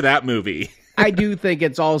we get to that movie. I do think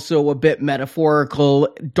it's also a bit metaphorical.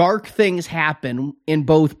 Dark things happen in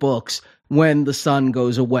both books when the sun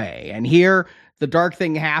goes away. And here, the dark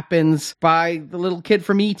thing happens by the little kid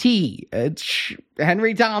from E.T. It's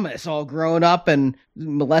Henry Thomas, all grown up and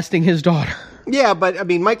molesting his daughter. Yeah, but, I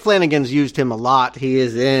mean, Mike Flanagan's used him a lot. He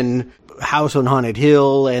is in House on Haunted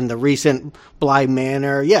Hill and the recent Bly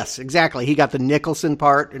Manor. Yes, exactly. He got the Nicholson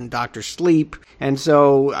part in Dr. Sleep. And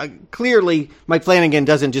so, clearly, Mike Flanagan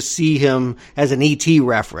doesn't just see him as an E.T.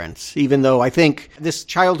 reference, even though I think this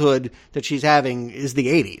childhood that she's having is the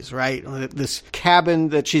 80s, right? This cabin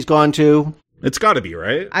that she's gone to. It's got to be,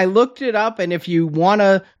 right? I looked it up, and if you want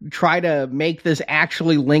to try to make this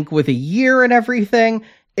actually link with a year and everything,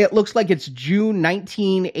 it looks like it's June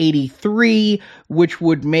 1983, which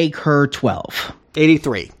would make her 12.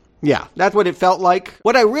 83. Yeah, that's what it felt like.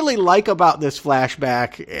 What I really like about this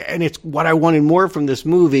flashback, and it's what I wanted more from this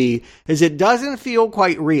movie, is it doesn't feel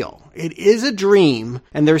quite real. It is a dream,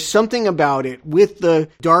 and there's something about it with the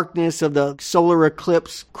darkness of the solar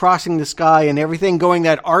eclipse crossing the sky and everything going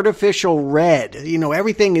that artificial red. You know,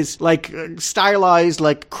 everything is like stylized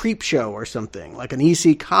like Creepshow or something, like an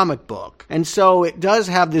EC comic book. And so it does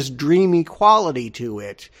have this dreamy quality to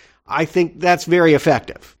it. I think that's very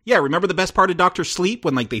effective. Yeah, remember the best part of Dr. Sleep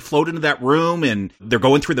when, like, they float into that room and they're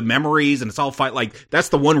going through the memories and it's all like, that's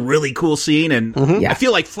the one really cool scene. And I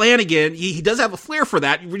feel like Flanagan, he does have a flair for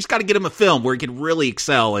that. We just got to get him a film where he can really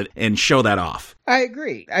excel and show that off. I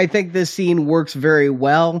agree. I think this scene works very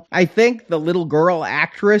well. I think the little girl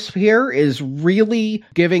actress here is really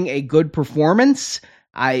giving a good performance.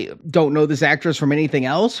 I don't know this actress from anything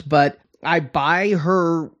else, but I buy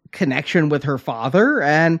her connection with her father,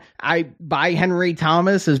 and I buy Henry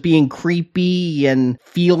Thomas as being creepy and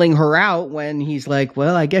feeling her out when he's like,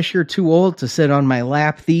 well, I guess you're too old to sit on my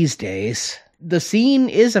lap these days. The scene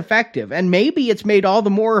is effective, and maybe it's made all the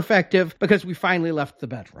more effective because we finally left the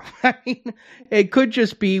bedroom. I mean, it could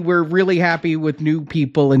just be we're really happy with new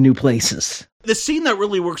people and new places. The scene that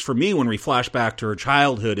really works for me when we flash back to her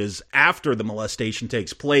childhood is after the molestation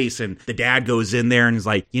takes place and the dad goes in there and is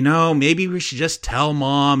like, you know, maybe we should just tell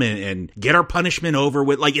mom and get our punishment over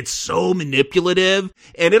with. Like, it's so manipulative.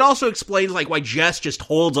 And it also explains like why Jess just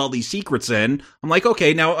holds all these secrets in. I'm like,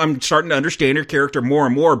 okay, now I'm starting to understand her character more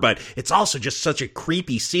and more, but it's also just such a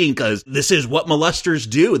creepy scene because this is what molesters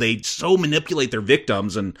do. They so manipulate their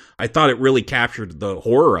victims. And I thought it really captured the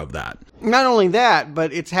horror of that. Not only that,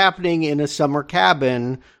 but it's happening in a summer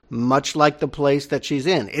cabin, much like the place that she's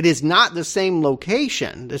in. It is not the same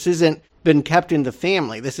location. This isn't been kept in the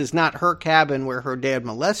family. This is not her cabin where her dad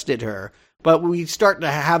molested her. But we start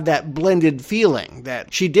to have that blended feeling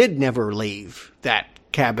that she did never leave that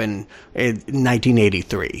cabin in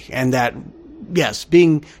 1983. And that, yes,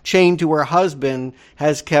 being chained to her husband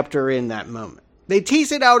has kept her in that moment. They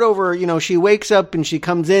tease it out over, you know, she wakes up and she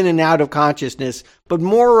comes in and out of consciousness, but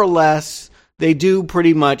more or less, they do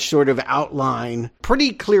pretty much sort of outline,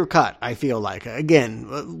 pretty clear cut, I feel like.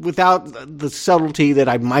 Again, without the subtlety that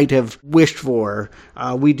I might have wished for,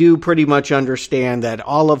 we do pretty much understand that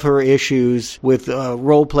all of her issues with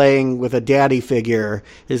role-playing with a daddy figure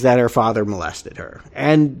is that her father molested her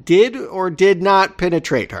and did or did not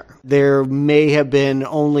penetrate her. There may have been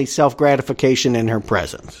only self-gratification in her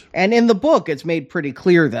presence. And in the book, it's made pretty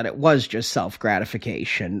clear that it was just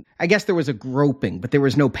self-gratification. I guess there was a groping, but there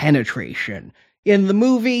was no penetration. In the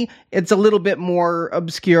movie, it's a little bit more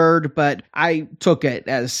obscured, but I took it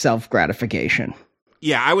as self-gratification.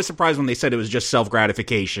 Yeah, I was surprised when they said it was just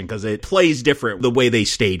self-gratification because it plays different the way they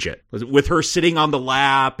stage it. With her sitting on the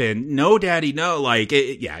lap and no, daddy, no, like,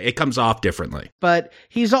 it comes off differently. But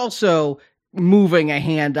he's also moving a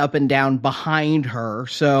hand up and down behind her,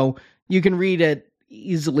 so you can read it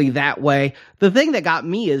easily that way. The thing that got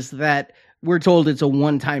me is that we're told it's a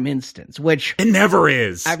one-time instance, which it never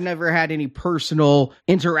is. I've never had any personal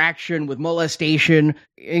interaction with molestation,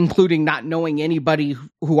 including not knowing anybody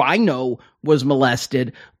who I know was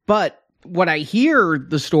molested. But what I hear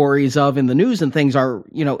the stories of in the news and things are,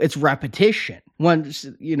 you know, it's repetition. Once,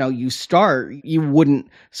 you know, you start, you wouldn't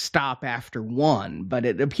stop after one, but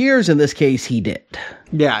it appears in this case he did.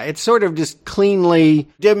 Yeah, it's sort of just cleanly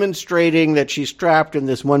demonstrating that she's trapped in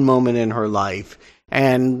this one moment in her life.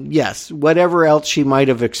 And yes, whatever else she might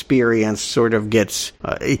have experienced sort of gets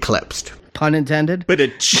eclipsed. Pun intended. But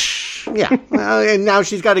yeah, and now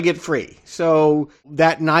she's got to get free. So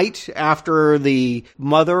that night, after the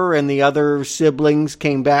mother and the other siblings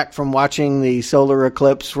came back from watching the solar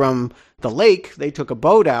eclipse from the lake, they took a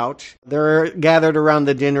boat out. They're gathered around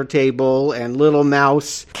the dinner table, and little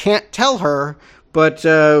Mouse can't tell her, but,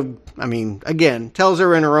 again, tells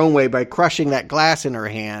her in her own way by crushing that glass in her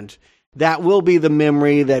hand. That will be the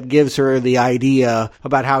memory that gives her the idea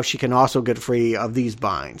about how she can also get free of these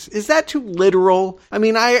binds. Is that too literal? I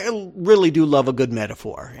mean, I really do love a good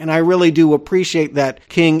metaphor, and I really do appreciate that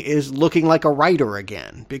King is looking like a writer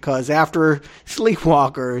again, because after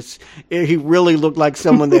Sleepwalkers, he really looked like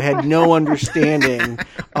someone that had no understanding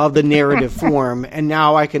of the narrative form, and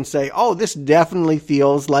now I can say, oh, this definitely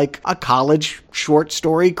feels like a college short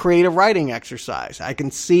story creative writing exercise. I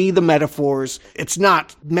can see the metaphors. It's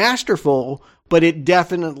not masterful, but it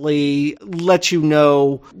definitely lets you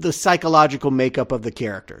know the psychological makeup of the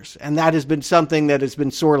characters. And that has been something that has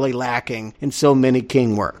been sorely lacking in so many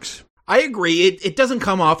King works. I agree. It doesn't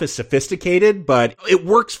come off as sophisticated, but it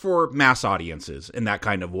works for mass audiences in that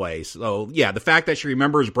kind of way. So, yeah, the fact that she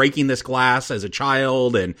remembers breaking this glass as a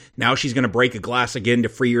child and now she's going to break a glass again to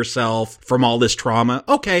free herself from all this trauma.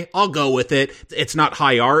 Okay, I'll go with it. It's not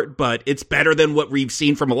high art, but it's better than what we've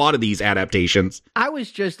seen from a lot of these adaptations. I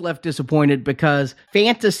was just left disappointed because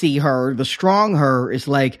fantasy her, the strong her, is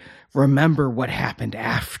like, remember what happened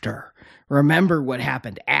after. Remember what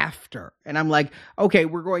happened after. And I'm like, okay,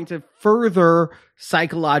 we're going to further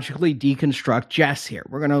psychologically deconstruct Jess here.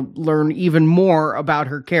 We're going to learn even more about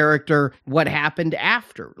her character, what happened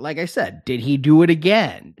after. Like I said, did he do it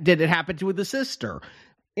again? Did it happen to the sister?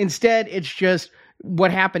 Instead, it's just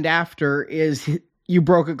what happened after is you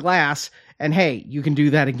broke a glass and hey, you can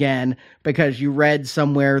do that again because you read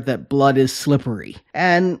somewhere that blood is slippery.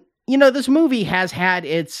 And, you know, this movie has had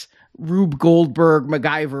its Rube Goldberg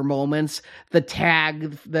MacGyver moments. The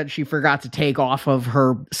tag that she forgot to take off of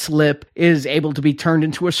her slip is able to be turned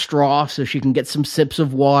into a straw so she can get some sips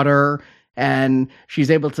of water, and she's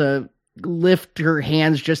able to lift her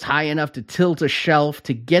hands just high enough to tilt a shelf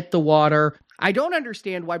to get the water. I don't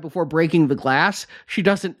understand why before breaking the glass, she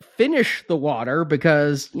doesn't finish the water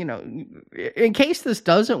because, you know, in case this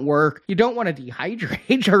doesn't work, you don't want to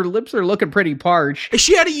dehydrate. Her lips are looking pretty parched.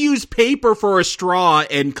 She had to use paper for a straw,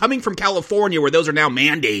 and coming from California where those are now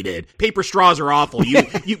mandated, paper straws are awful. You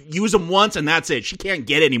use them once and that's it. She can't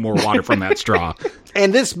get any more water from that straw.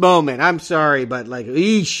 And this moment, I'm sorry, but like,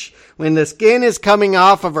 eesh, when the skin is coming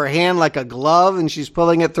off of her hand like a glove and she's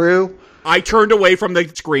pulling it through. I turned away from the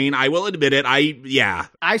screen. I will admit it.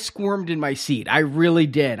 I squirmed in my seat. I really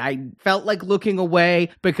did. I felt like looking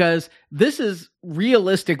away because this is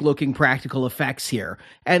realistic looking practical effects here.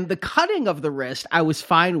 And the cutting of the wrist, I was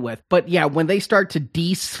fine with. But yeah, when they start to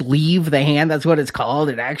de-sleeve the hand, that's what it's called,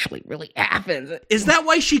 it actually really happens. Is that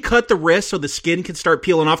why she cut the wrist so the skin can start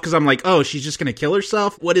peeling off? Because I'm like, oh, she's just going to kill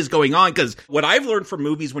herself? What is going on? Because what I've learned from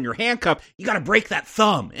movies, when you're handcuffed, you got to break that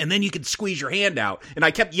thumb and then you can squeeze your hand out. And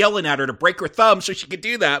I kept yelling at her to break her thumb so she could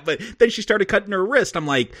do that. But then she started cutting her wrist. I'm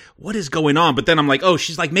like, what is going on? But then I'm like, oh,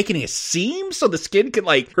 she's like making a seam so the skin could,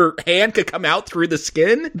 like, her hand could come out through the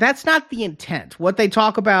skin? That's not the intent. What they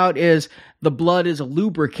talk about is the blood is a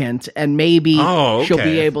lubricant, and maybe she'll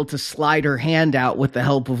be able to slide her hand out with the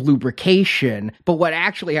help of lubrication. But what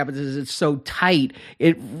actually happens is it's so tight,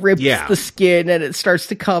 it rips the skin and it starts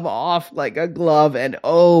to come off like a glove. And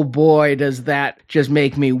oh boy, does that just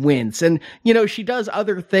make me wince. And, you know, she does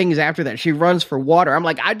other things after that. She runs for water. I'm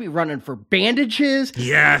like, I'd be running for bandages.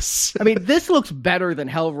 Yes. I mean, this looks better than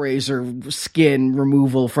Hellraiser skin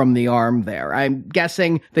removal from the arm there. I'm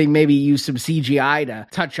guessing they maybe use some CGI to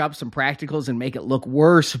touch up some practical and make it look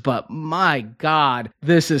worse, but my God,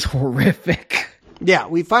 this is horrific. Yeah,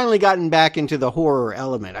 we've finally gotten back into the horror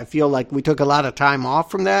element. I feel like we took a lot of time off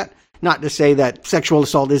from that. Not to say that sexual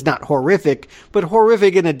assault is not horrific, but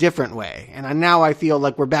horrific in a different way. And now I feel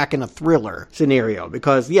like we're back in a thriller scenario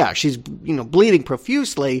because, yeah, she's, you know, bleeding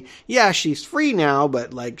profusely. Yeah, she's free now,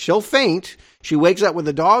 but, like, she'll faint. She wakes up with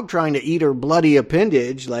a dog trying to eat her bloody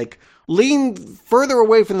appendage. Like, lean further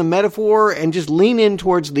away from the metaphor and just lean in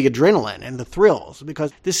towards the adrenaline and the thrills,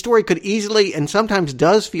 because this story could easily and sometimes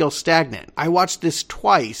does feel stagnant. I watched this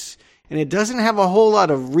twice and it doesn't have a whole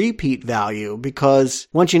lot of repeat value because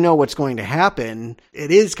once you know what's going to happen,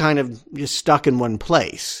 it is kind of just stuck in one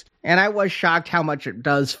place. And I was shocked how much it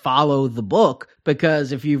does follow the book,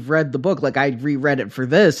 because if you've read the book, like I reread it for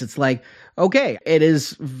this, it's like, okay, it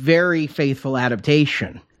is very faithful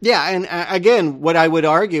adaptation. Yeah, and again, what I would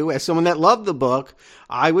argue, as someone that loved the book,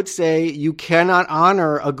 I would say you cannot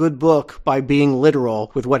honor a good book by being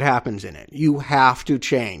literal with what happens in it. You have to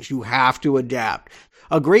change. You have to adapt.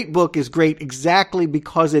 A great book is great exactly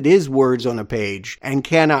because it is words on a page and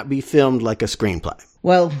cannot be filmed like a screenplay.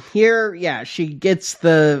 Well, here, yeah, she gets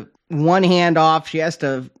the one hand off. She has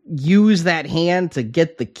to use that hand to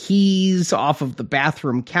get the keys off of the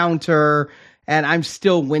bathroom counter. And I'm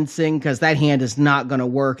still wincing because that hand is not going to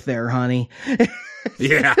work there, honey.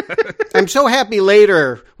 Yeah. I'm so happy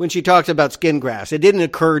later when she talks about skin grafts. It didn't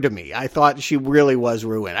occur to me. I thought she really was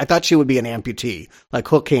ruined. I thought she would be an amputee, like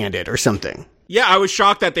hook-handed or something. Yeah, I was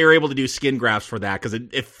shocked that they were able to do skin grafts for that because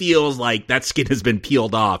it feels like that skin has been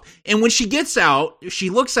peeled off. And when she gets out, she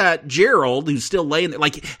looks at Gerald, who's still laying there.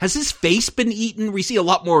 Like, has his face been eaten? We see a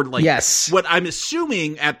lot more, like, yes. What I'm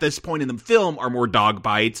assuming at this point in the film are more dog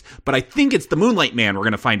bites, but I think it's the Moonlight Man we're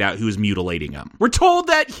going to find out who's mutilating him. We're told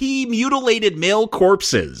that he mutilated male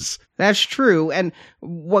corpses. That's true. And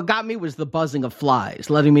what got me was the buzzing of flies,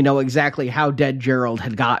 letting me know exactly how dead Gerald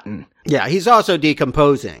had gotten. Yeah, he's also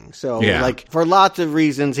decomposing. So, like, for lots of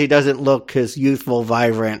reasons, he doesn't look his youthful,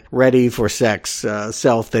 vibrant, ready for sex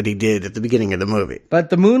self that he did at the beginning of the movie. But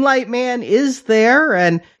the Moonlight Man is there,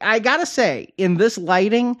 and I gotta say, in this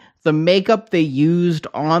lighting, the makeup they used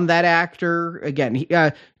on that actor, again,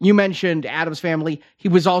 you mentioned Addams Family. He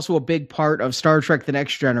was also a big part of Star Trek The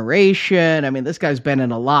Next Generation. I mean, this guy's been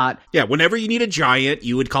in a lot. Yeah, whenever you need a giant,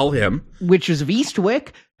 you would call him. Witches of Eastwick.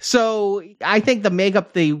 So I think the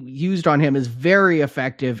makeup they used on him is very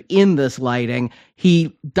effective in this lighting.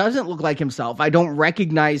 He doesn't look like himself. I don't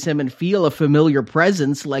recognize him and feel a familiar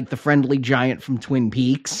presence like the friendly giant from Twin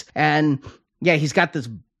Peaks. And yeah, he's got this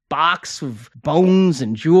box of bones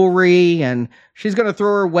and jewelry, and she's going to throw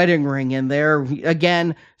her wedding ring in there.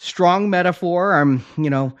 Again, strong metaphor. I'm,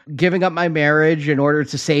 giving up my marriage in order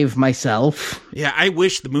to save myself. Yeah, I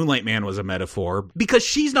wish the Moonlight Man was a metaphor, because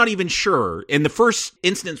she's not even sure. In the first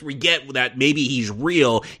instance we get that maybe he's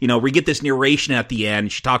real, we get this narration at the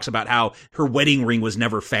end. She talks about how her wedding ring was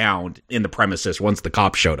never found in the premises once the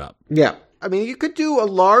cops showed up. Yeah. I mean, you could do a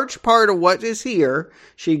large part of what is here.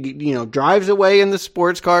 She, drives away in the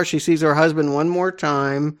sports car. She sees her husband one more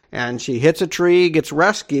time, and she hits a tree, gets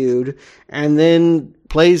rescued, and then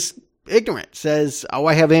plays ignorant, says, oh,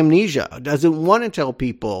 I have amnesia, doesn't want to tell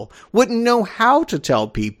people, wouldn't know how to tell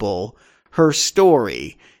people her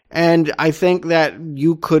story. And I think that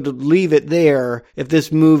you could leave it there if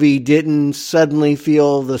this movie didn't suddenly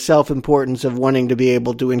feel the self-importance of wanting to be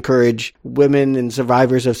able to encourage women and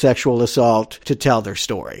survivors of sexual assault to tell their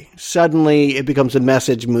story. Suddenly it becomes a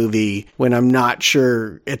message movie when I'm not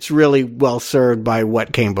sure it's really well served by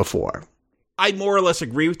what came before. I more or less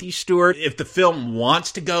agree with you, Stuart. If the film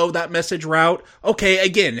wants to go that message route, okay,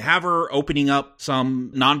 again, have her opening up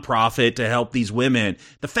some nonprofit to help these women.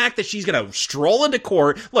 The fact that she's going to stroll into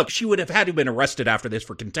court, look, she would have had to have been arrested after this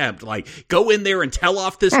for contempt. Like, go in there and tell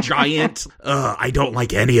off this giant. I don't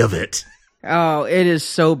like any of it. Oh, it is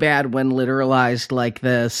so bad when literalized like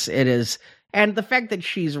this. It is. And the fact that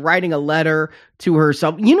she's writing a letter to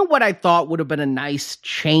herself. You know what I thought would have been a nice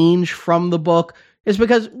change from the book? Is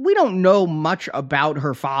because we don't know much about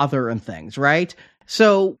her father and things, right?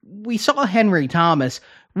 So we saw Henry Thomas.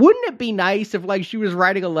 Wouldn't it be nice if, she was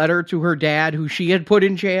writing a letter to her dad who she had put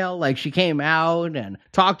in jail? She came out and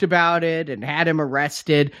talked about it and had him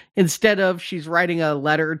arrested, instead of she's writing a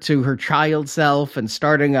letter to her child self and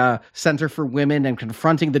starting a center for women and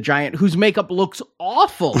confronting the giant whose makeup looks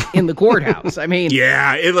awful in the courthouse. I mean...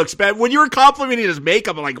 Yeah, it looks bad. When you were complimenting his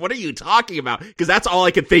makeup, I'm like, what are you talking about? Because that's all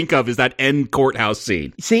I could think of is that end courthouse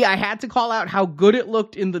scene. See, I had to call out how good it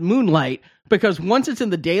looked in the moonlight, because once it's in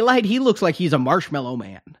the daylight, he looks like he's a marshmallow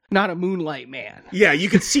man, not a Moonlight Man. Yeah, you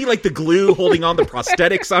can see the glue holding on the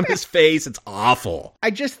prosthetics on his face. It's awful.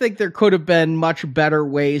 I just think there could have been much better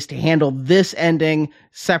ways to handle this ending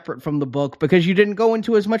separate from the book, because you didn't go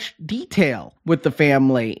into as much detail with the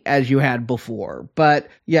family as you had before. But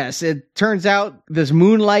yes, it turns out this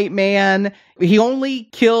Moonlight Man, he only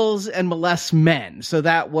kills and molests men. So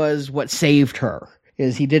that was what saved her,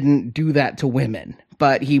 is he didn't do that to women.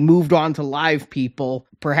 But he moved on to live people,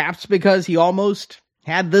 perhaps because he almost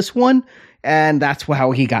had this one, and that's how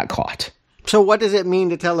he got caught. So what does it mean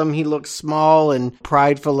to tell him he looks small and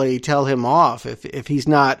pridefully tell him off if he's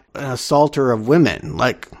not an assaulter of women?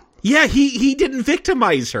 Yeah, he didn't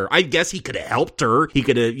victimize her. I guess he could have helped her. He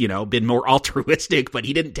could have, been more altruistic, but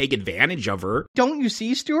he didn't take advantage of her. Don't you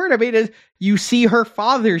see, Stuart? I mean, you see her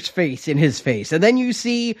father's face in his face, and then you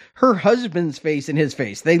see her husband's face in his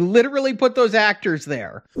face. They literally put those actors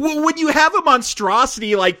there. Well, when you have a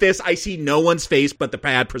monstrosity like this, I see no one's face but the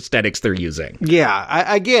bad prosthetics they're using.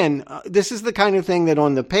 Yeah, this is the kind of thing that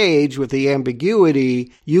on the page with the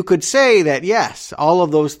ambiguity, you could say that, yes, all of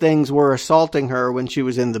those things were assaulting her when she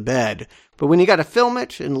was in the bed. But when you got to film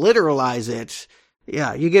it and literalize it,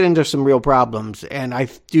 yeah, you get into some real problems. And I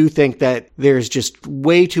do think that there's just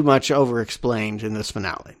way too much over-explained in this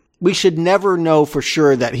finale. We should never know for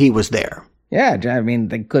sure that he was there. Yeah, I mean,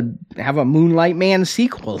 they could have a Moonlight Man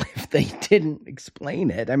sequel if they didn't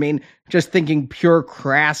explain it. I mean, just thinking pure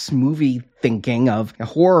crass movie thinking of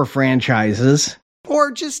horror franchises.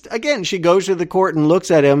 Or just, again, she goes to the court and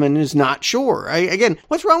looks at him and is not sure. Again,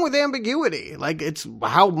 what's wrong with ambiguity? It's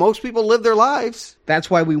how most people live their lives. That's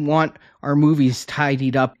why we want our movies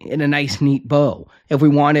tidied up in a nice, neat bow. If we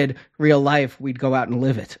wanted real life, we'd go out and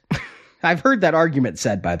live it. I've heard that argument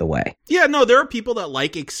said, by the way. Yeah, no, there are people that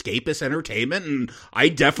like escapist entertainment, and I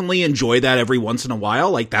definitely enjoy that every once in a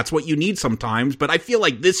while. Like, that's what you need sometimes. But I feel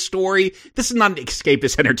like this story, this is not an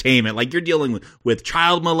escapist entertainment. Like, you're dealing with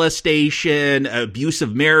child molestation,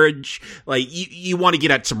 abusive marriage. Like, you want to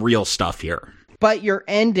get at some real stuff here. But you're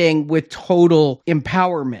ending with total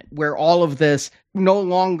empowerment, where all of this no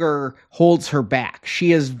longer holds her back. She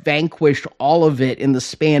has vanquished all of it in the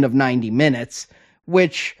span of 90 minutes,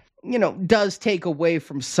 which, you know, does take away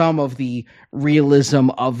from some of the realism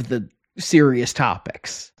of the serious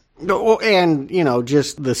topics. And, you know,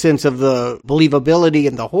 just the sense of the believability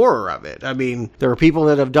and the horror of it. I mean, there are people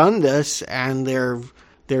that have done this, and they're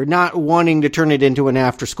not wanting to turn it into an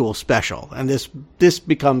after-school special. And this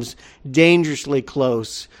becomes dangerously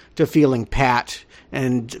close to feeling pat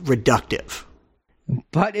and reductive.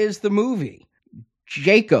 But is the movie.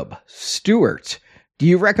 Jacob Stewart, do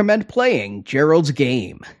you recommend playing Gerald's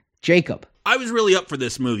Game? Jacob. I was really up for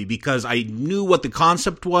this movie because I knew what the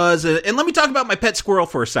concept was. And let me talk about my pet squirrel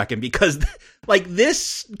for a second, because like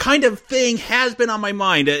this kind of thing has been on my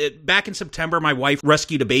mind. Back in September, my wife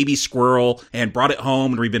rescued a baby squirrel and brought it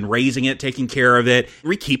home, and we've been raising it, taking care of it.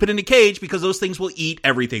 We keep it in a cage because those things will eat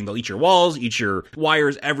everything. They'll eat your walls, eat your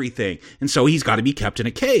wires, everything. And so he's got to be kept in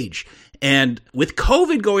a cage. And with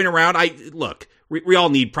COVID going around, we all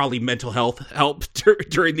need probably mental health help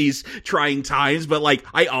during these trying times. But like,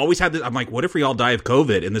 I always had this, I'm like, what if we all die of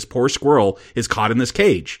COVID and this poor squirrel is caught in this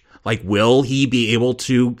cage? Like, will he be able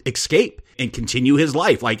to escape and continue his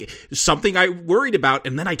life? Like, something I worried about.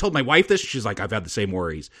 And then I told my wife this. She's like, I've had the same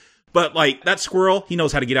worries. But like, that squirrel, he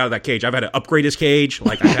knows how to get out of that cage. I've had to upgrade his cage.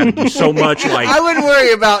 Like, I've had to do so much. Like, I wouldn't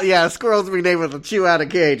worry about, squirrels being able to chew out of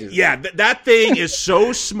cages. Yeah, that thing is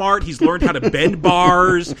so smart. He's learned how to bend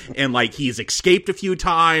bars, and like, he's escaped a few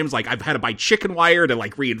times. Like, I've had to buy chicken wire to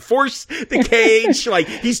like reinforce the cage. Like,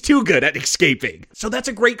 he's too good at escaping. So that's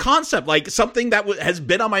a great concept. Like, something that has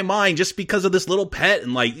been on my mind just because of this little pet.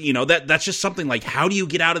 And like, you know, that's just something like, how do you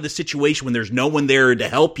get out of the situation when there's no one there to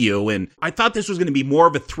help you? And I thought this was going to be more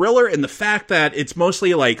of a thriller. And the fact that it's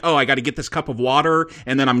mostly like, oh, I got to get this cup of water,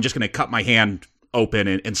 and then I'm just going to cut my hand open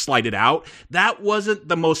and slide it out. That wasn't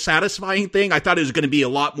the most satisfying thing. I thought it was going to be a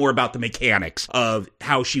lot more about the mechanics of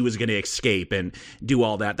how she was going to escape and do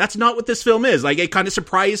all that. That's not what this film is. Like, it kind of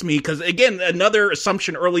surprised me because, again, another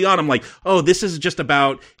assumption early on, I'm like, oh, this is just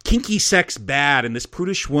about kinky sex bad, and this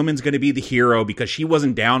prudish woman's going to be the hero because she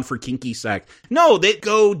wasn't down for kinky sex. No, they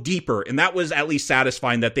go deeper, and that was at least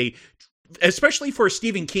satisfying that they, especially for a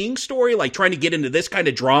Stephen King story, like trying to get into this kind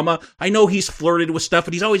of drama. I know he's flirted with stuff,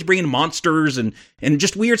 but he's always bringing monsters and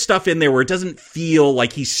just weird stuff in there where it doesn't feel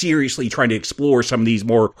like he's seriously trying to explore some of these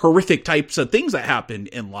more horrific types of things that happen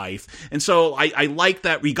in life. And so I like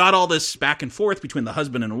that we got all this back and forth between the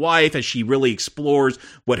husband and wife as she really explores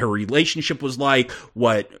what her relationship was like,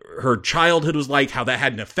 what her childhood was like, how that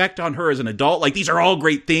had an effect on her as an adult. Like, these are all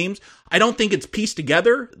great themes. I don't think it's pieced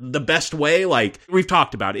together the best way. Like, we've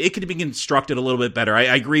talked about it. It could be constructed a little bit better. I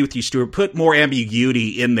agree with you, Stuart. Put more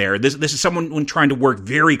ambiguity in there. This is someone when trying to work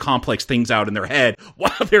very complex things out in their head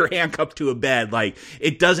while they're handcuffed to a bed. Like,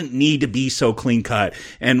 it doesn't need to be so clean cut.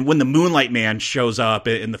 And when the Moonlight Man shows up,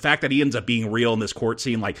 and the fact that he ends up being real in this court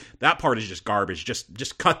scene, like, that part is just garbage.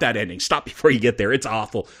 Just cut that ending. Stop before you get there. It's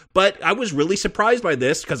awful. But I was really surprised by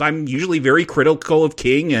this because I'm usually very critical of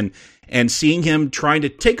King, and seeing him trying to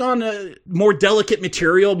take on a more delicate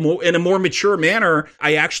material in a more mature manner,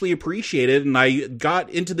 I actually appreciate it. And I got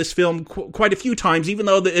into this film quite a few times, even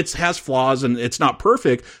though it has flaws and it's not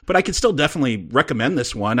perfect, but I could still definitely recommend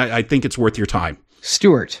this one. I think it's worth your time.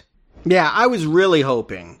 Stuart. Yeah, I was really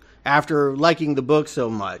hoping, after liking the book so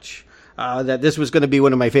much, that this was going to be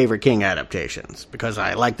one of my favorite King adaptations, because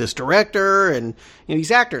I like this director and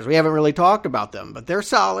these actors. We haven't really talked about them, but they're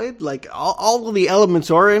solid. Like, all of the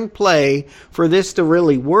elements are in play for this to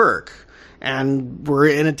really work. And we're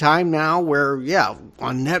in a time now where,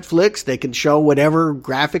 on Netflix, they can show whatever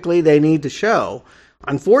graphically they need to show.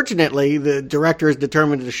 Unfortunately, the director is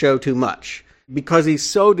determined to show too much, because he's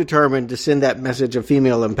so determined to send that message of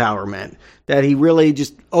female empowerment that he really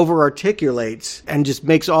just over-articulates and just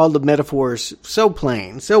makes all the metaphors so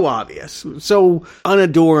plain, so obvious, so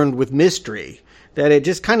unadorned with mystery that it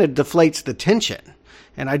just kind of deflates the tension.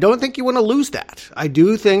 And I don't think you want to lose that. I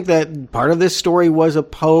do think that part of this story was a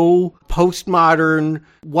postmodern,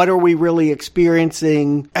 what are we really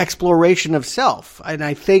experiencing, exploration of self. And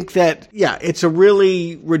I think that, it's a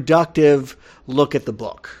really reductive look at the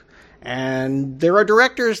book. And there are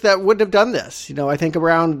directors that wouldn't have done this. I think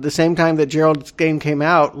around the same time that Gerald's Game came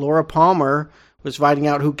out, Laura Palmer was finding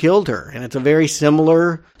out who killed her. And it's a very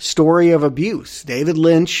similar story of abuse. David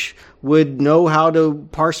Lynch would know how to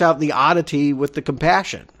parse out the oddity with the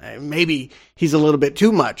compassion. Maybe he's a little bit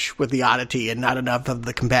too much with the oddity and not enough of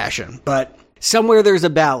the compassion, but somewhere there's a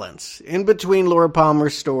balance. In between Laura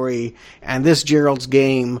Palmer's story and this Gerald's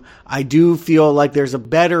Game, I do feel like there's a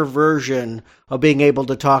better version of being able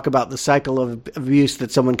to talk about the cycle of abuse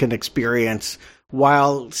that someone can experience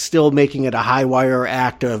while still making it a high wire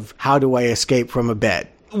act of how do I escape from a bed.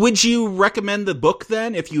 Would you recommend the book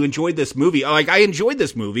then if you enjoyed this movie? Like, I enjoyed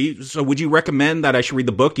this movie, so would you recommend that I should read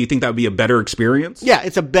the book? Do you think that would be a better experience? Yeah,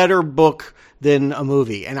 it's a better book than a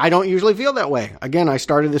movie. And I don't usually feel that way. Again, I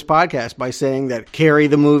started this podcast by saying that Carrie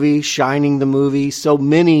the movie, Shining the movie, so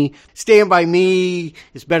many, Stand By Me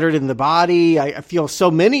is better than The Body. I feel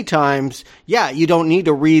so many times, yeah, you don't need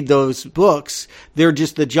to read those books. They're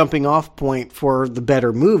just the jumping off point for the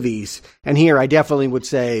better movies. And here I definitely would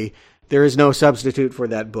say there is no substitute for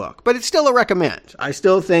that book. But it's still a recommend. I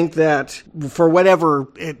still think that for whatever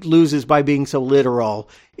it loses by being so literal,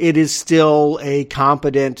 it is still a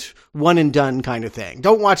competent, one and done kind of thing.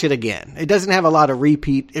 Don't watch it again. It doesn't have a lot of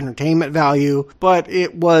repeat entertainment value, but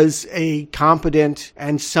it was a competent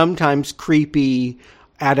and sometimes creepy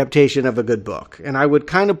adaptation of a good book. And I would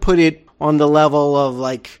kind of put it on the level of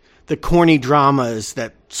like the corny dramas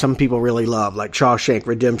that some people really love, like Shawshank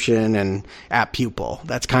Redemption and Apt Pupil.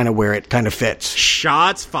 That's kind of where it kind of fits.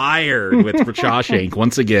 Shots fired with Shawshank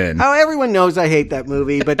once again. Oh, everyone knows I hate that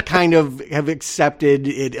movie, but kind of have accepted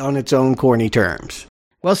it on its own corny terms.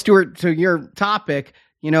 Well, Stuart, to your topic,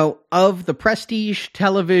 of the prestige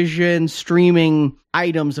television streaming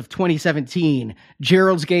items of 2017,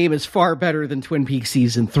 Gerald's Game is far better than Twin Peaks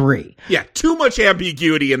Season 3. Yeah, too much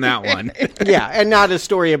ambiguity in that one. Yeah, and not a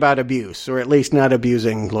story about abuse, or at least not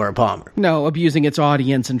abusing Laura Palmer. No, abusing its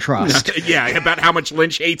audience and trust. Yeah, about how much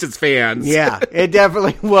Lynch hates its fans. Yeah, it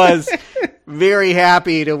definitely was very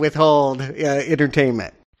happy to withhold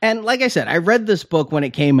entertainment. And like I said, I read this book when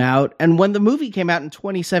it came out, and when the movie came out in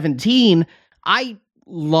 2017, I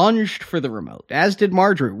lunged for the remote, as did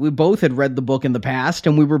Marjorie. We both had read the book in the past,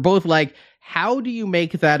 and we were both like, how do you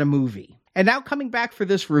make that a movie? And now coming back for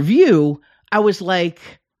this review, I was like,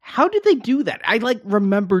 how did they do that? I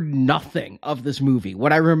remembered nothing of this movie.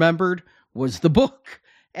 What I remembered was the book.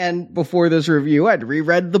 And before this review, I'd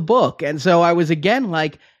reread the book. And so I was again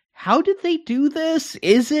like, how did they do this?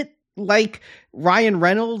 Is it like Ryan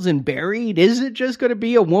Reynolds in Buried? Is it just going to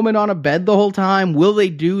be a woman on a bed the whole time? Will they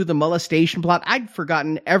do the molestation plot? I'd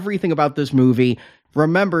forgotten everything about this movie,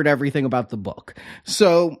 remembered everything about the book.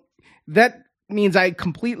 So that means I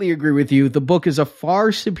completely agree with you. The book is a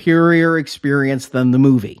far superior experience than the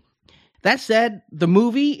movie. That said, the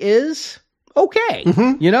movie is okay.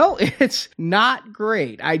 It's not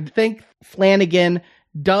great. I think Flanagan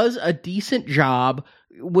does a decent job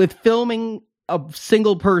with filming a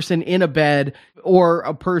single person in a bed or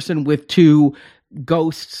a person with two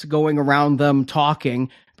ghosts going around them talking,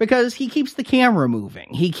 because he keeps the camera moving.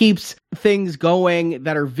 He keeps things going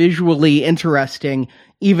that are visually interesting,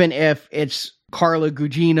 even if it's Carla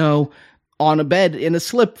Gugino on a bed in a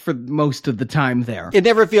slip for most of the time there. It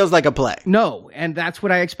never feels like a play. No, and that's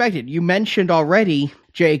what I expected. You mentioned already,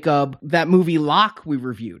 Jacob, that movie Locke we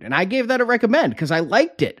reviewed, and I gave that a recommend because I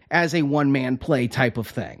liked it as a one-man play type of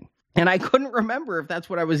thing. And I couldn't remember if that's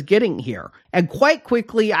what I was getting here. And quite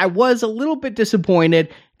quickly, I was a little bit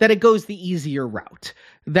disappointed that it goes the easier route,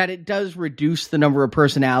 that it does reduce the number of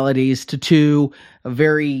personalities to two, a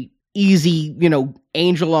very easy,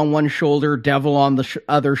 angel on one shoulder, devil on the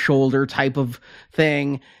other shoulder type of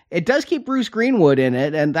thing. It does keep Bruce Greenwood in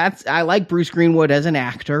it, and I like Bruce Greenwood as an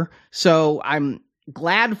actor, so I'm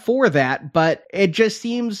glad for that, but it just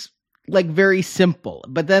seems very simple.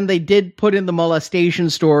 But then they did put in the molestation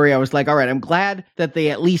story. I was like, all right, I'm glad that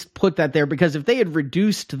they at least put that there, because if they had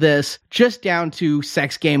reduced this just down to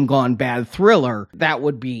sex game gone bad thriller, that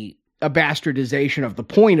would be a bastardization of the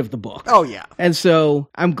point of the book. Oh, yeah. And so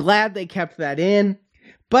I'm glad they kept that in,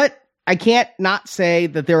 but I can't not say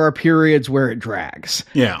that there are periods where it drags.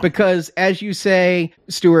 Yeah. Because as you say,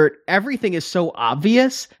 Stuart, everything is so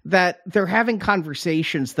obvious that they're having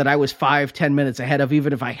conversations that I was 5-10 minutes ahead of,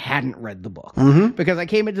 even if I hadn't read the book. Mm-hmm. Because I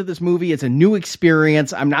came into this movie, it's a new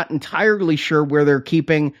experience. I'm not entirely sure where they're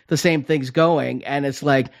keeping the same things going. And it's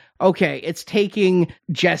like, okay, it's taking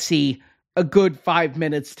Jesse a good 5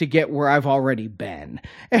 minutes to get where I've already been.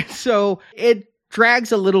 And so it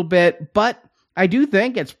drags a little bit, but I do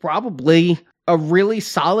think it's probably a really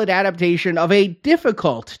solid adaptation of a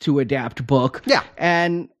difficult to adapt book. Yeah.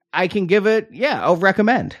 And I can give it, I'll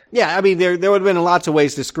recommend. Yeah, I mean, there would have been lots of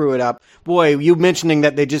ways to screw it up. Boy, you mentioning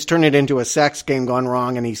that they just turn it into a sex game gone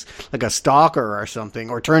wrong and he's like a stalker or something,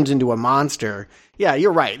 or turns into a monster, Yeah,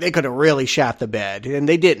 you're right. They could have really shat the bed, and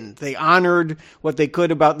they didn't. They honored what they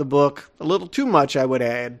could about the book. A little too much, I would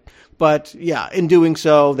add. But yeah, in doing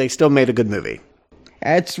so, they still made a good movie.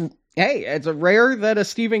 It's rare that a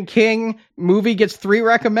Stephen King movie gets 3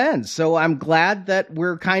 recommends. So I'm glad that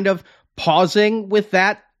we're kind of pausing with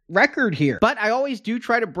that record here. But I always do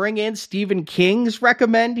try to bring in Stephen King's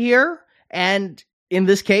recommend here. And in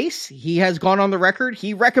this case, he has gone on the record.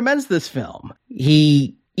 He recommends this film.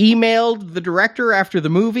 He emailed the director after the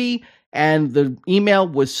movie, and the email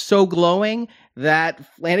was so glowing that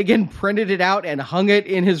Flanagan printed it out and hung it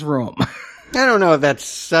in his room. I don't know if that's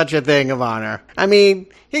such a thing of honor. I mean,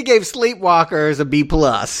 he gave Sleepwalkers a B+.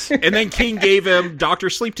 And then King gave him Dr.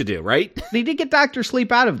 Sleep to do, right? They did get Dr. Sleep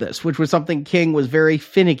out of this, which was something King was very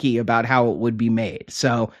finicky about how it would be made.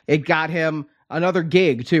 So it got him another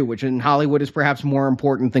gig, too, which in Hollywood is perhaps more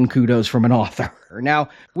important than kudos from an author. Now,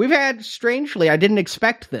 we've had, strangely, I didn't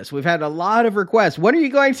expect this, we've had a lot of requests. When are you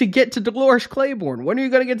going to get to Dolores Claiborne? When are you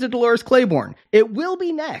going to get to Dolores Claiborne? It will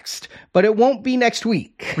be next, but it won't be next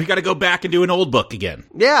week. We got to go back and do an old book again.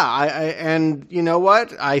 Yeah, and you know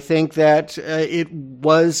what? I think that it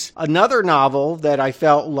was another novel that I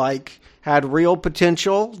felt like had real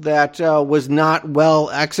potential that was not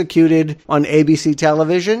well executed on ABC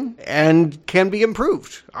television and can be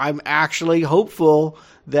improved. I'm actually hopeful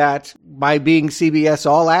that by being CBS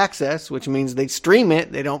All Access, which means they stream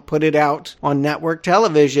it, they don't put it out on network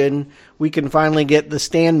television, we can finally get the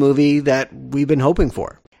Stan movie that we've been hoping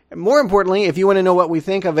for. And more importantly, if you want to know what we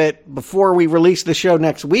think of it before we release the show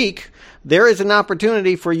next week, there is an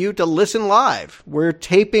opportunity for you to listen live. We're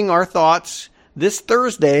taping our thoughts this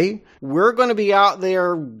Thursday. We're going to be out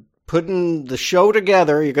there putting the show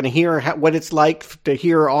together. You're going to hear what it's like to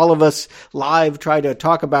hear all of us live try to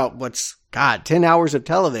talk about 10 hours of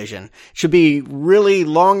television. Should be really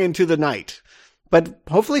long into the night, but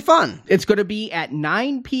hopefully fun. It's going to be at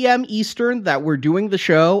 9 p.m. Eastern that we're doing the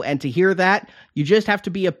show, and to hear that, you just have to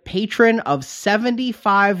be a patron of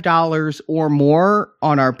 $75 or more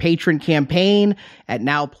on our patron campaign at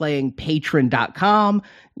nowplayingpatron.com.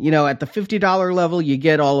 You know, at the $50 level, you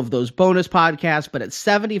get all of those bonus podcasts, but at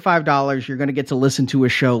 $75, you're going to get to listen to a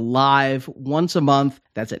show live once a month.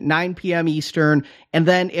 That's at 9 p.m. Eastern. And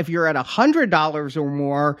then if you're at $100 or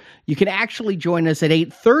more, you can actually join us at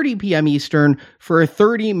 8:30 p.m. Eastern for a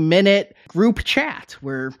 30-minute group chat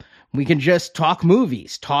where we can just talk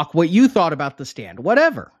movies, talk what you thought about The Stand,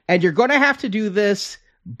 whatever. And you're going to have to do this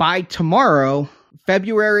by tomorrow,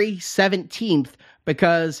 February 17th,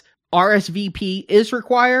 because RSVP is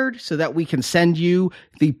required so that we can send you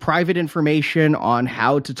the private information on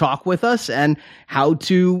how to talk with us and how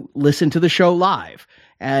to listen to the show live.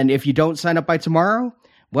 And if you don't sign up by tomorrow,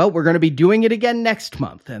 well, we're going to be doing it again next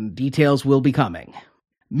month, and details will be coming.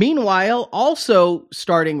 Meanwhile, also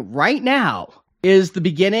starting right now is the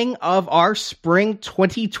beginning of our spring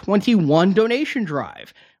 2021 donation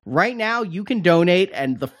drive. Right now, you can donate,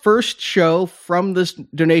 and the first show from this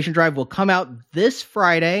donation drive will come out this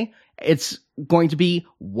Friday. It's going to be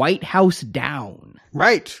White House Down.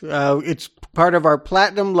 Right. It's part of our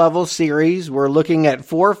Platinum Level series. We're looking at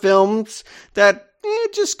 4 films that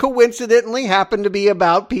just coincidentally happen to be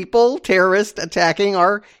about people, terrorists, attacking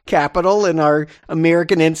our Capitol and our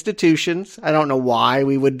American institutions. I don't know why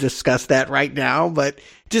we would discuss that right now, but it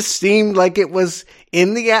just seemed like it was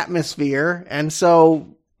in the atmosphere. And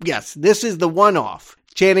so, yes, this is the one-off.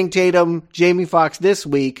 Channing Tatum, Jamie Foxx this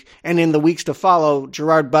week, and in the weeks to follow,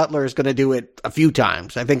 Gerard Butler is going to do it a few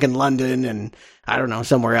times. I think in London and, I don't know,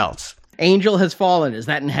 somewhere else. Angel Has Fallen. Is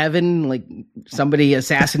that in heaven? Like somebody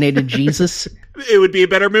assassinated Jesus? It would be a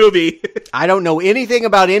better movie. I don't know anything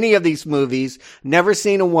about any of these movies. Never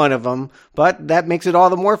seen a one of them, but that makes it all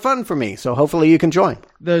the more fun for me. So hopefully you can join.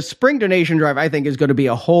 The spring donation drive, I think, is going to be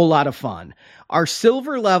a whole lot of fun. Our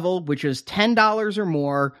silver level, which is $10 or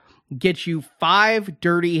more, gets you 5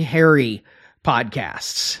 Dirty Harry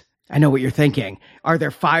podcasts. I know what you're thinking. Are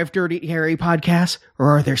there 5 Dirty Harry podcasts,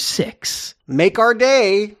 or are there 6? Make our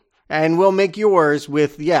day, and we'll make yours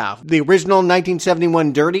with, the original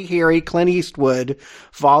 1971 Dirty Harry, Clint Eastwood,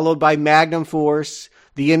 followed by Magnum Force,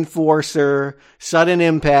 The Enforcer, Sudden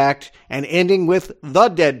Impact, and ending with The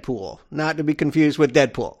Deadpool, not to be confused with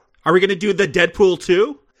Deadpool. Are we going to do the Deadpool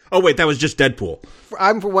too? Oh, wait, that was just Deadpool.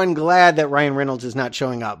 I'm, for one, glad that Ryan Reynolds is not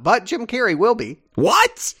showing up, but Jim Carrey will be.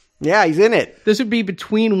 What? Yeah, he's in it. This would be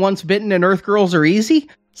between Once Bitten and Earth Girls Are Easy?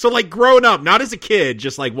 So, like, grown up, not as a kid,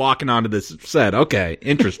 just, like, walking onto this set. Okay,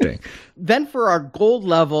 interesting. Then for our gold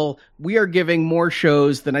level, we are giving more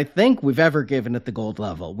shows than I think we've ever given at the gold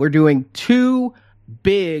level. We're doing 2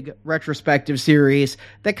 big retrospective series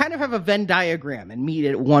that kind of have a Venn diagram and meet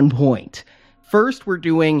at one point. First, we're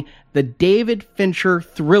doing the David Fincher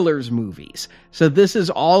thrillers movies. So this is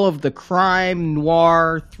all of the crime,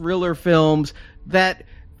 noir, thriller films that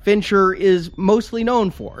Fincher is mostly known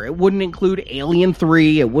for. It wouldn't include Alien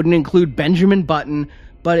 3, it wouldn't include Benjamin Button,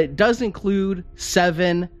 but it does include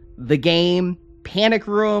Seven, The Game, Panic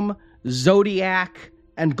Room, Zodiac,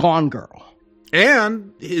 and Gone Girl.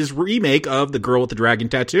 And his remake of The Girl with the Dragon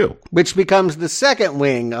Tattoo. Which becomes the second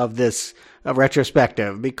wing of this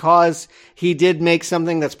retrospective, because he did make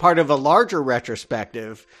something that's part of a larger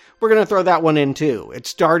retrospective. We're going to throw that one in too. It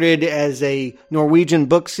started as a Norwegian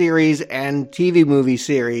book series and TV movie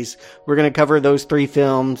series. We're going to cover those 3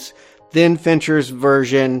 films, then Fincher's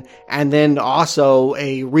version, and then also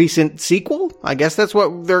a recent sequel. I guess that's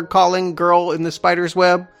what they're calling Girl in the Spider's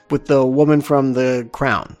Web, with the woman from The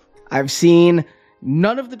Crown. I've seen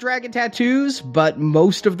none of the Dragon Tattoos, but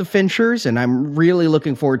most of the Finchers, and I'm really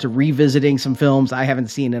looking forward to revisiting some films I haven't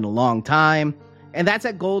seen in a long time. And that's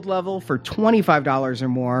at gold level for $25 or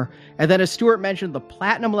more. And then, as Stuart mentioned, the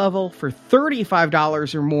platinum level for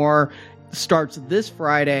 $35 or more starts this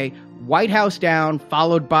Friday. White House Down,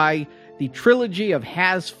 followed by the trilogy of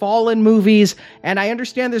Has Fallen movies. And I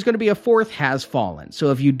understand there's going to be a 4th Has Fallen.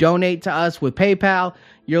 So if you donate to us with PayPal,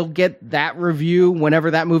 you'll get that review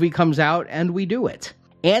whenever that movie comes out, and we do it.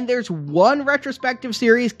 And there's one retrospective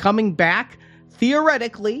series coming back.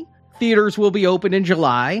 Theoretically, theaters will be open in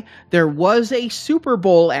July. There was a Super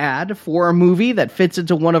Bowl ad for a movie that fits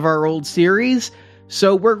into one of our old series.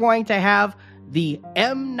 So we're going to have the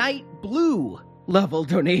M. Night Blue level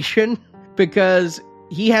donation, because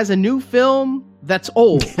he has a new film that's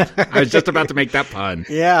old. I was just about to make that pun.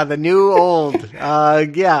 Yeah, the new old.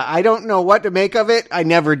 Yeah, I don't know what to make of it. I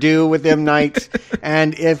never do with M. Night.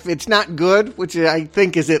 And if it's not good, which I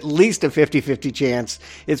think is at least a 50-50 chance,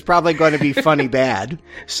 it's probably going to be funny bad.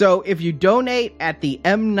 So if you donate at the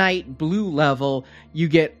M. Night Blue level, you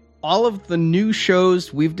get all of the new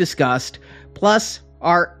shows we've discussed, plus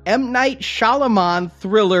our M. Night Shyamalan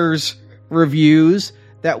thrillers reviews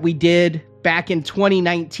that we did back in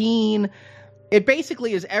 2019. It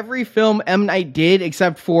basically is every film M. Night did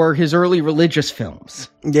except for his early religious films.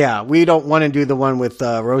 Yeah, we don't want to do the one with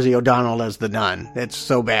Rosie O'Donnell as the nun. It's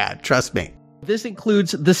so bad, trust me. This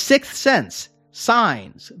includes The Sixth Sense,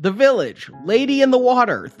 Signs, The Village, Lady in the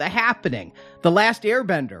Water, The Happening, The Last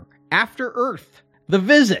Airbender, After Earth, The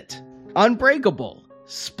Visit, Unbreakable,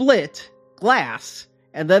 Split, Glass,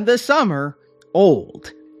 and then this summer,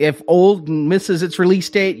 Old. If Old misses its release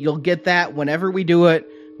date, you'll get that whenever we do it.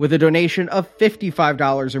 With a donation of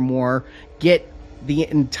 $55 or more, get the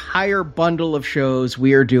entire bundle of shows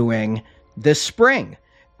we are doing this spring.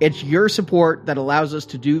 It's your support that allows us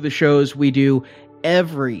to do the shows we do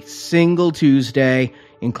every single Tuesday,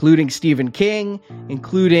 including Stephen King,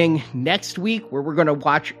 including next week where we're going to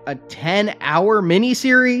watch a 10-hour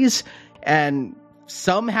miniseries and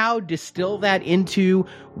somehow distill that into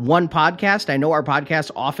one podcast. I know our podcasts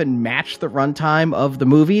often match the runtime of the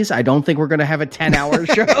movies. I don't think we're going to have a 10-hour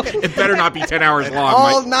show. It better not be 10 hours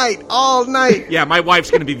long. All night. Yeah, my wife's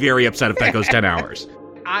going to be very upset if that goes 10 hours.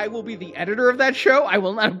 I will be the editor of that show. I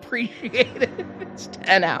will not appreciate it if it's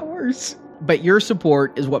 10 hours. But your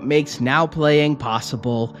support is what makes Now Playing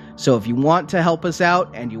possible. So if you want to help us out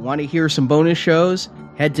and you want to hear some bonus shows,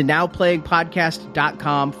 head to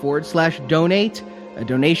nowplayingpodcast.com/donate. A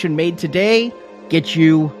donation made today gets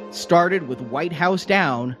you started with White House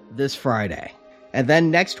Down this Friday. And then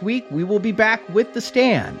next week, we will be back with The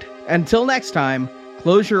Stand. Until next time,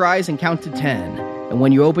 close your eyes and count to 10. And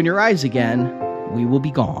when you open your eyes again, we will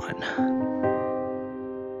be gone.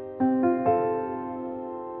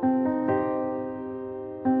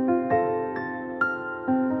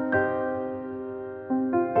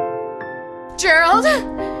 Gerald?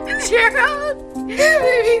 Gerald?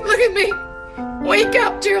 Baby, look at me. Wake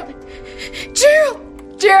up, Gerald.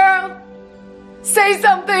 Gerald! Gerald! Say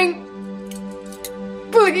something!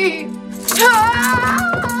 Please! Ah!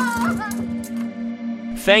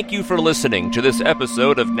 Thank you for listening to this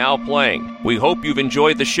episode of Now Playing. We hope you've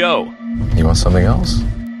enjoyed the show. You want something else?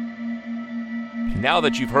 Now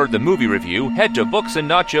that you've heard the movie review, head to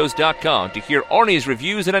booksandnachos.com to hear Arnie's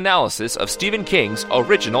reviews and analysis of Stephen King's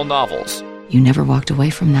original novels. You never walked away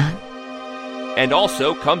from that. And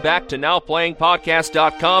also come back to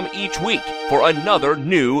NowPlayingPodcast.com each week for another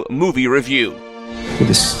new movie review. You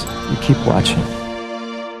keep watching.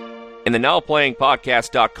 In the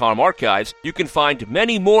NowPlayingPodcast.com archives, you can find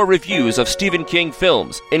many more reviews of Stephen King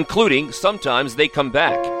films, including Sometimes They Come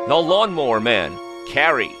Back, The Lawnmower Man,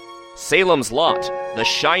 Carrie, Salem's Lot, The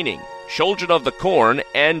Shining, Children of the Corn,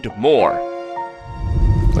 and more.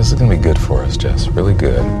 This is going to be good for us, Jess. Really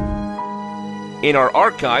good. In our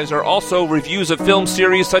archives are also reviews of film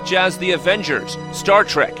series such as The Avengers, Star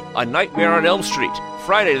Trek, A Nightmare on Elm Street,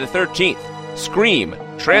 Friday the 13th, Scream,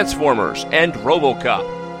 Transformers, and RoboCop.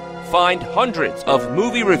 Find hundreds of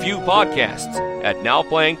movie review podcasts at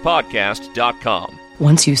NowPlayingPodcast.com.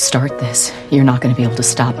 Once you start this, you're not going to be able to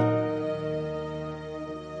stop.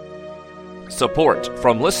 Support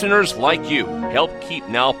from listeners like you help keep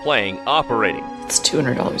Now Playing operating. It's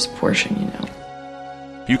 $200 a portion, you know.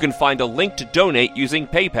 You can find a link to donate using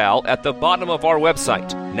PayPal at the bottom of our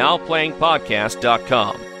website,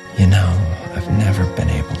 NowPlayingPodcast.com. You know, I've never been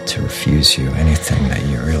able to refuse you anything that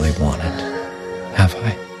you really wanted. Have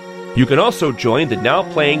I? You can also join the Now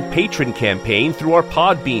Playing Patron campaign through our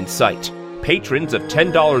Podbean site. Patrons of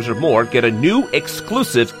 $10 or more get a new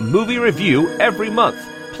exclusive movie review every month,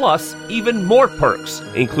 plus even more perks,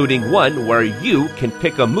 including one where you can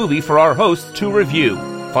pick a movie for our hosts to review.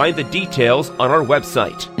 Find the details on our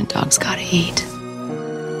website. And dogs gotta eat.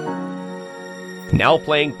 Now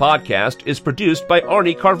Playing Podcast is produced by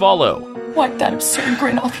Arnie Carvalho. Wipe that absurd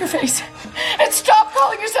grin off your face. And stop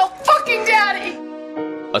calling yourself fucking daddy!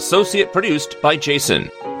 Associate produced by Jason.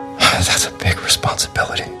 That's a big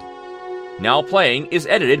responsibility. Now Playing is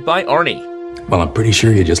edited by Arnie. Well, I'm pretty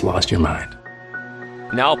sure you just lost your mind.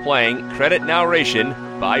 Now Playing credit narration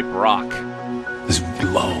by Brock. This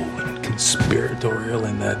low and conspiratorial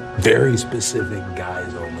and that very specific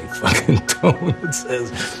guy's only fucking tone that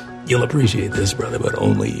says, "You'll appreciate this, brother, but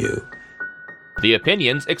only you." The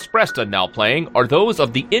opinions expressed on Now Playing are those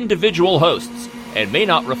of the individual hosts and may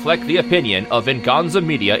not reflect the opinion of Venganza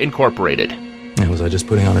Media Incorporated. And was I just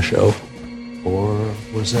putting on a show? Or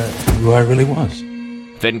was that who I really was?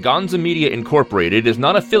 Venganza Media Incorporated is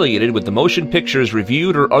not affiliated with the motion pictures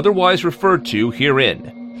reviewed or otherwise referred to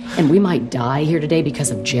herein. And we might die here today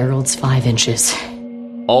because of Gerald's 5 inches.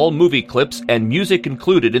 All movie clips and music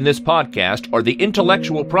included in this podcast are the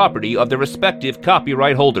intellectual property of the respective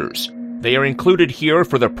copyright holders. They are included here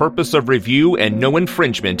for the purpose of review and no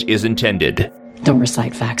infringement is intended. Don't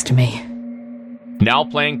recite facts to me. Now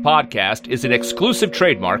Playing Podcast is an exclusive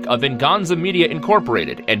trademark of Venganza Media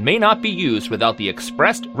Incorporated and may not be used without the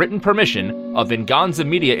expressed written permission of Venganza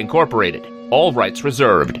Media Incorporated. All rights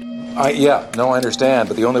reserved. I understand,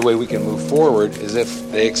 but the only way we can move forward is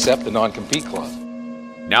if they accept the non-compete clause.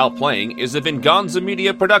 Now Playing is a Venganza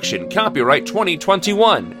Media production, copyright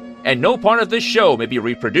 2021, and no part of this show may be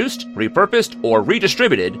reproduced, repurposed, or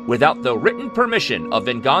redistributed without the written permission of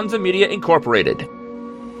Venganza Media Incorporated.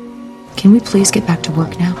 Can we please get back to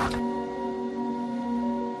work now?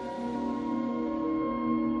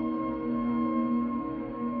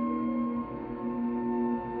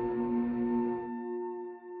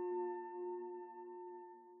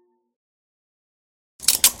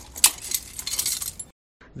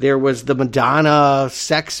 There was the Madonna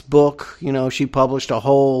sex book. You know, she published a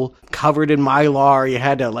whole covered in Mylar. You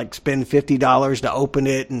had to spend $50 to open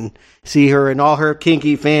it and see her and all her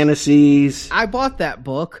kinky fantasies. I bought that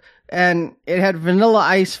book, and it had Vanilla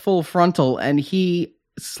Ice full frontal, and he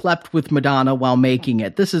slept with Madonna while making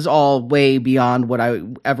it. This is all way beyond what I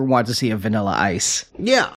ever wanted to see of Vanilla Ice.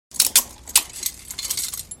 Yeah.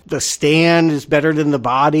 The Stand is better than The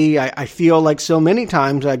Body. I feel like so many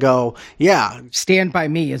times I go, yeah. Stand By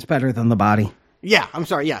Me is better than The Body. Yeah, I'm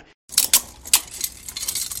sorry, yeah.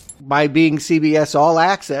 By being CBS All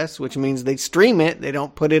Access, which means they stream it, they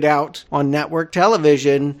don't put it out on network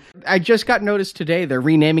television. I just got noticed today they're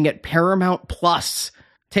renaming it Paramount Plus.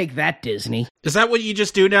 Take that, Disney. Is that what you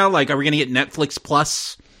just do now? Are we going to get Netflix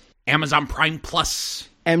Plus? Amazon Prime Plus?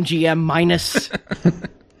 MGM Minus?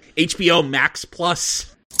 HBO Max Plus?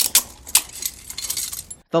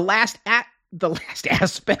 The last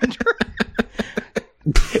Ass-Bender.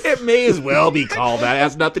 It may as well be called that. It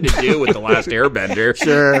has nothing to do with The Last Airbender.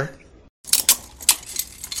 Sure.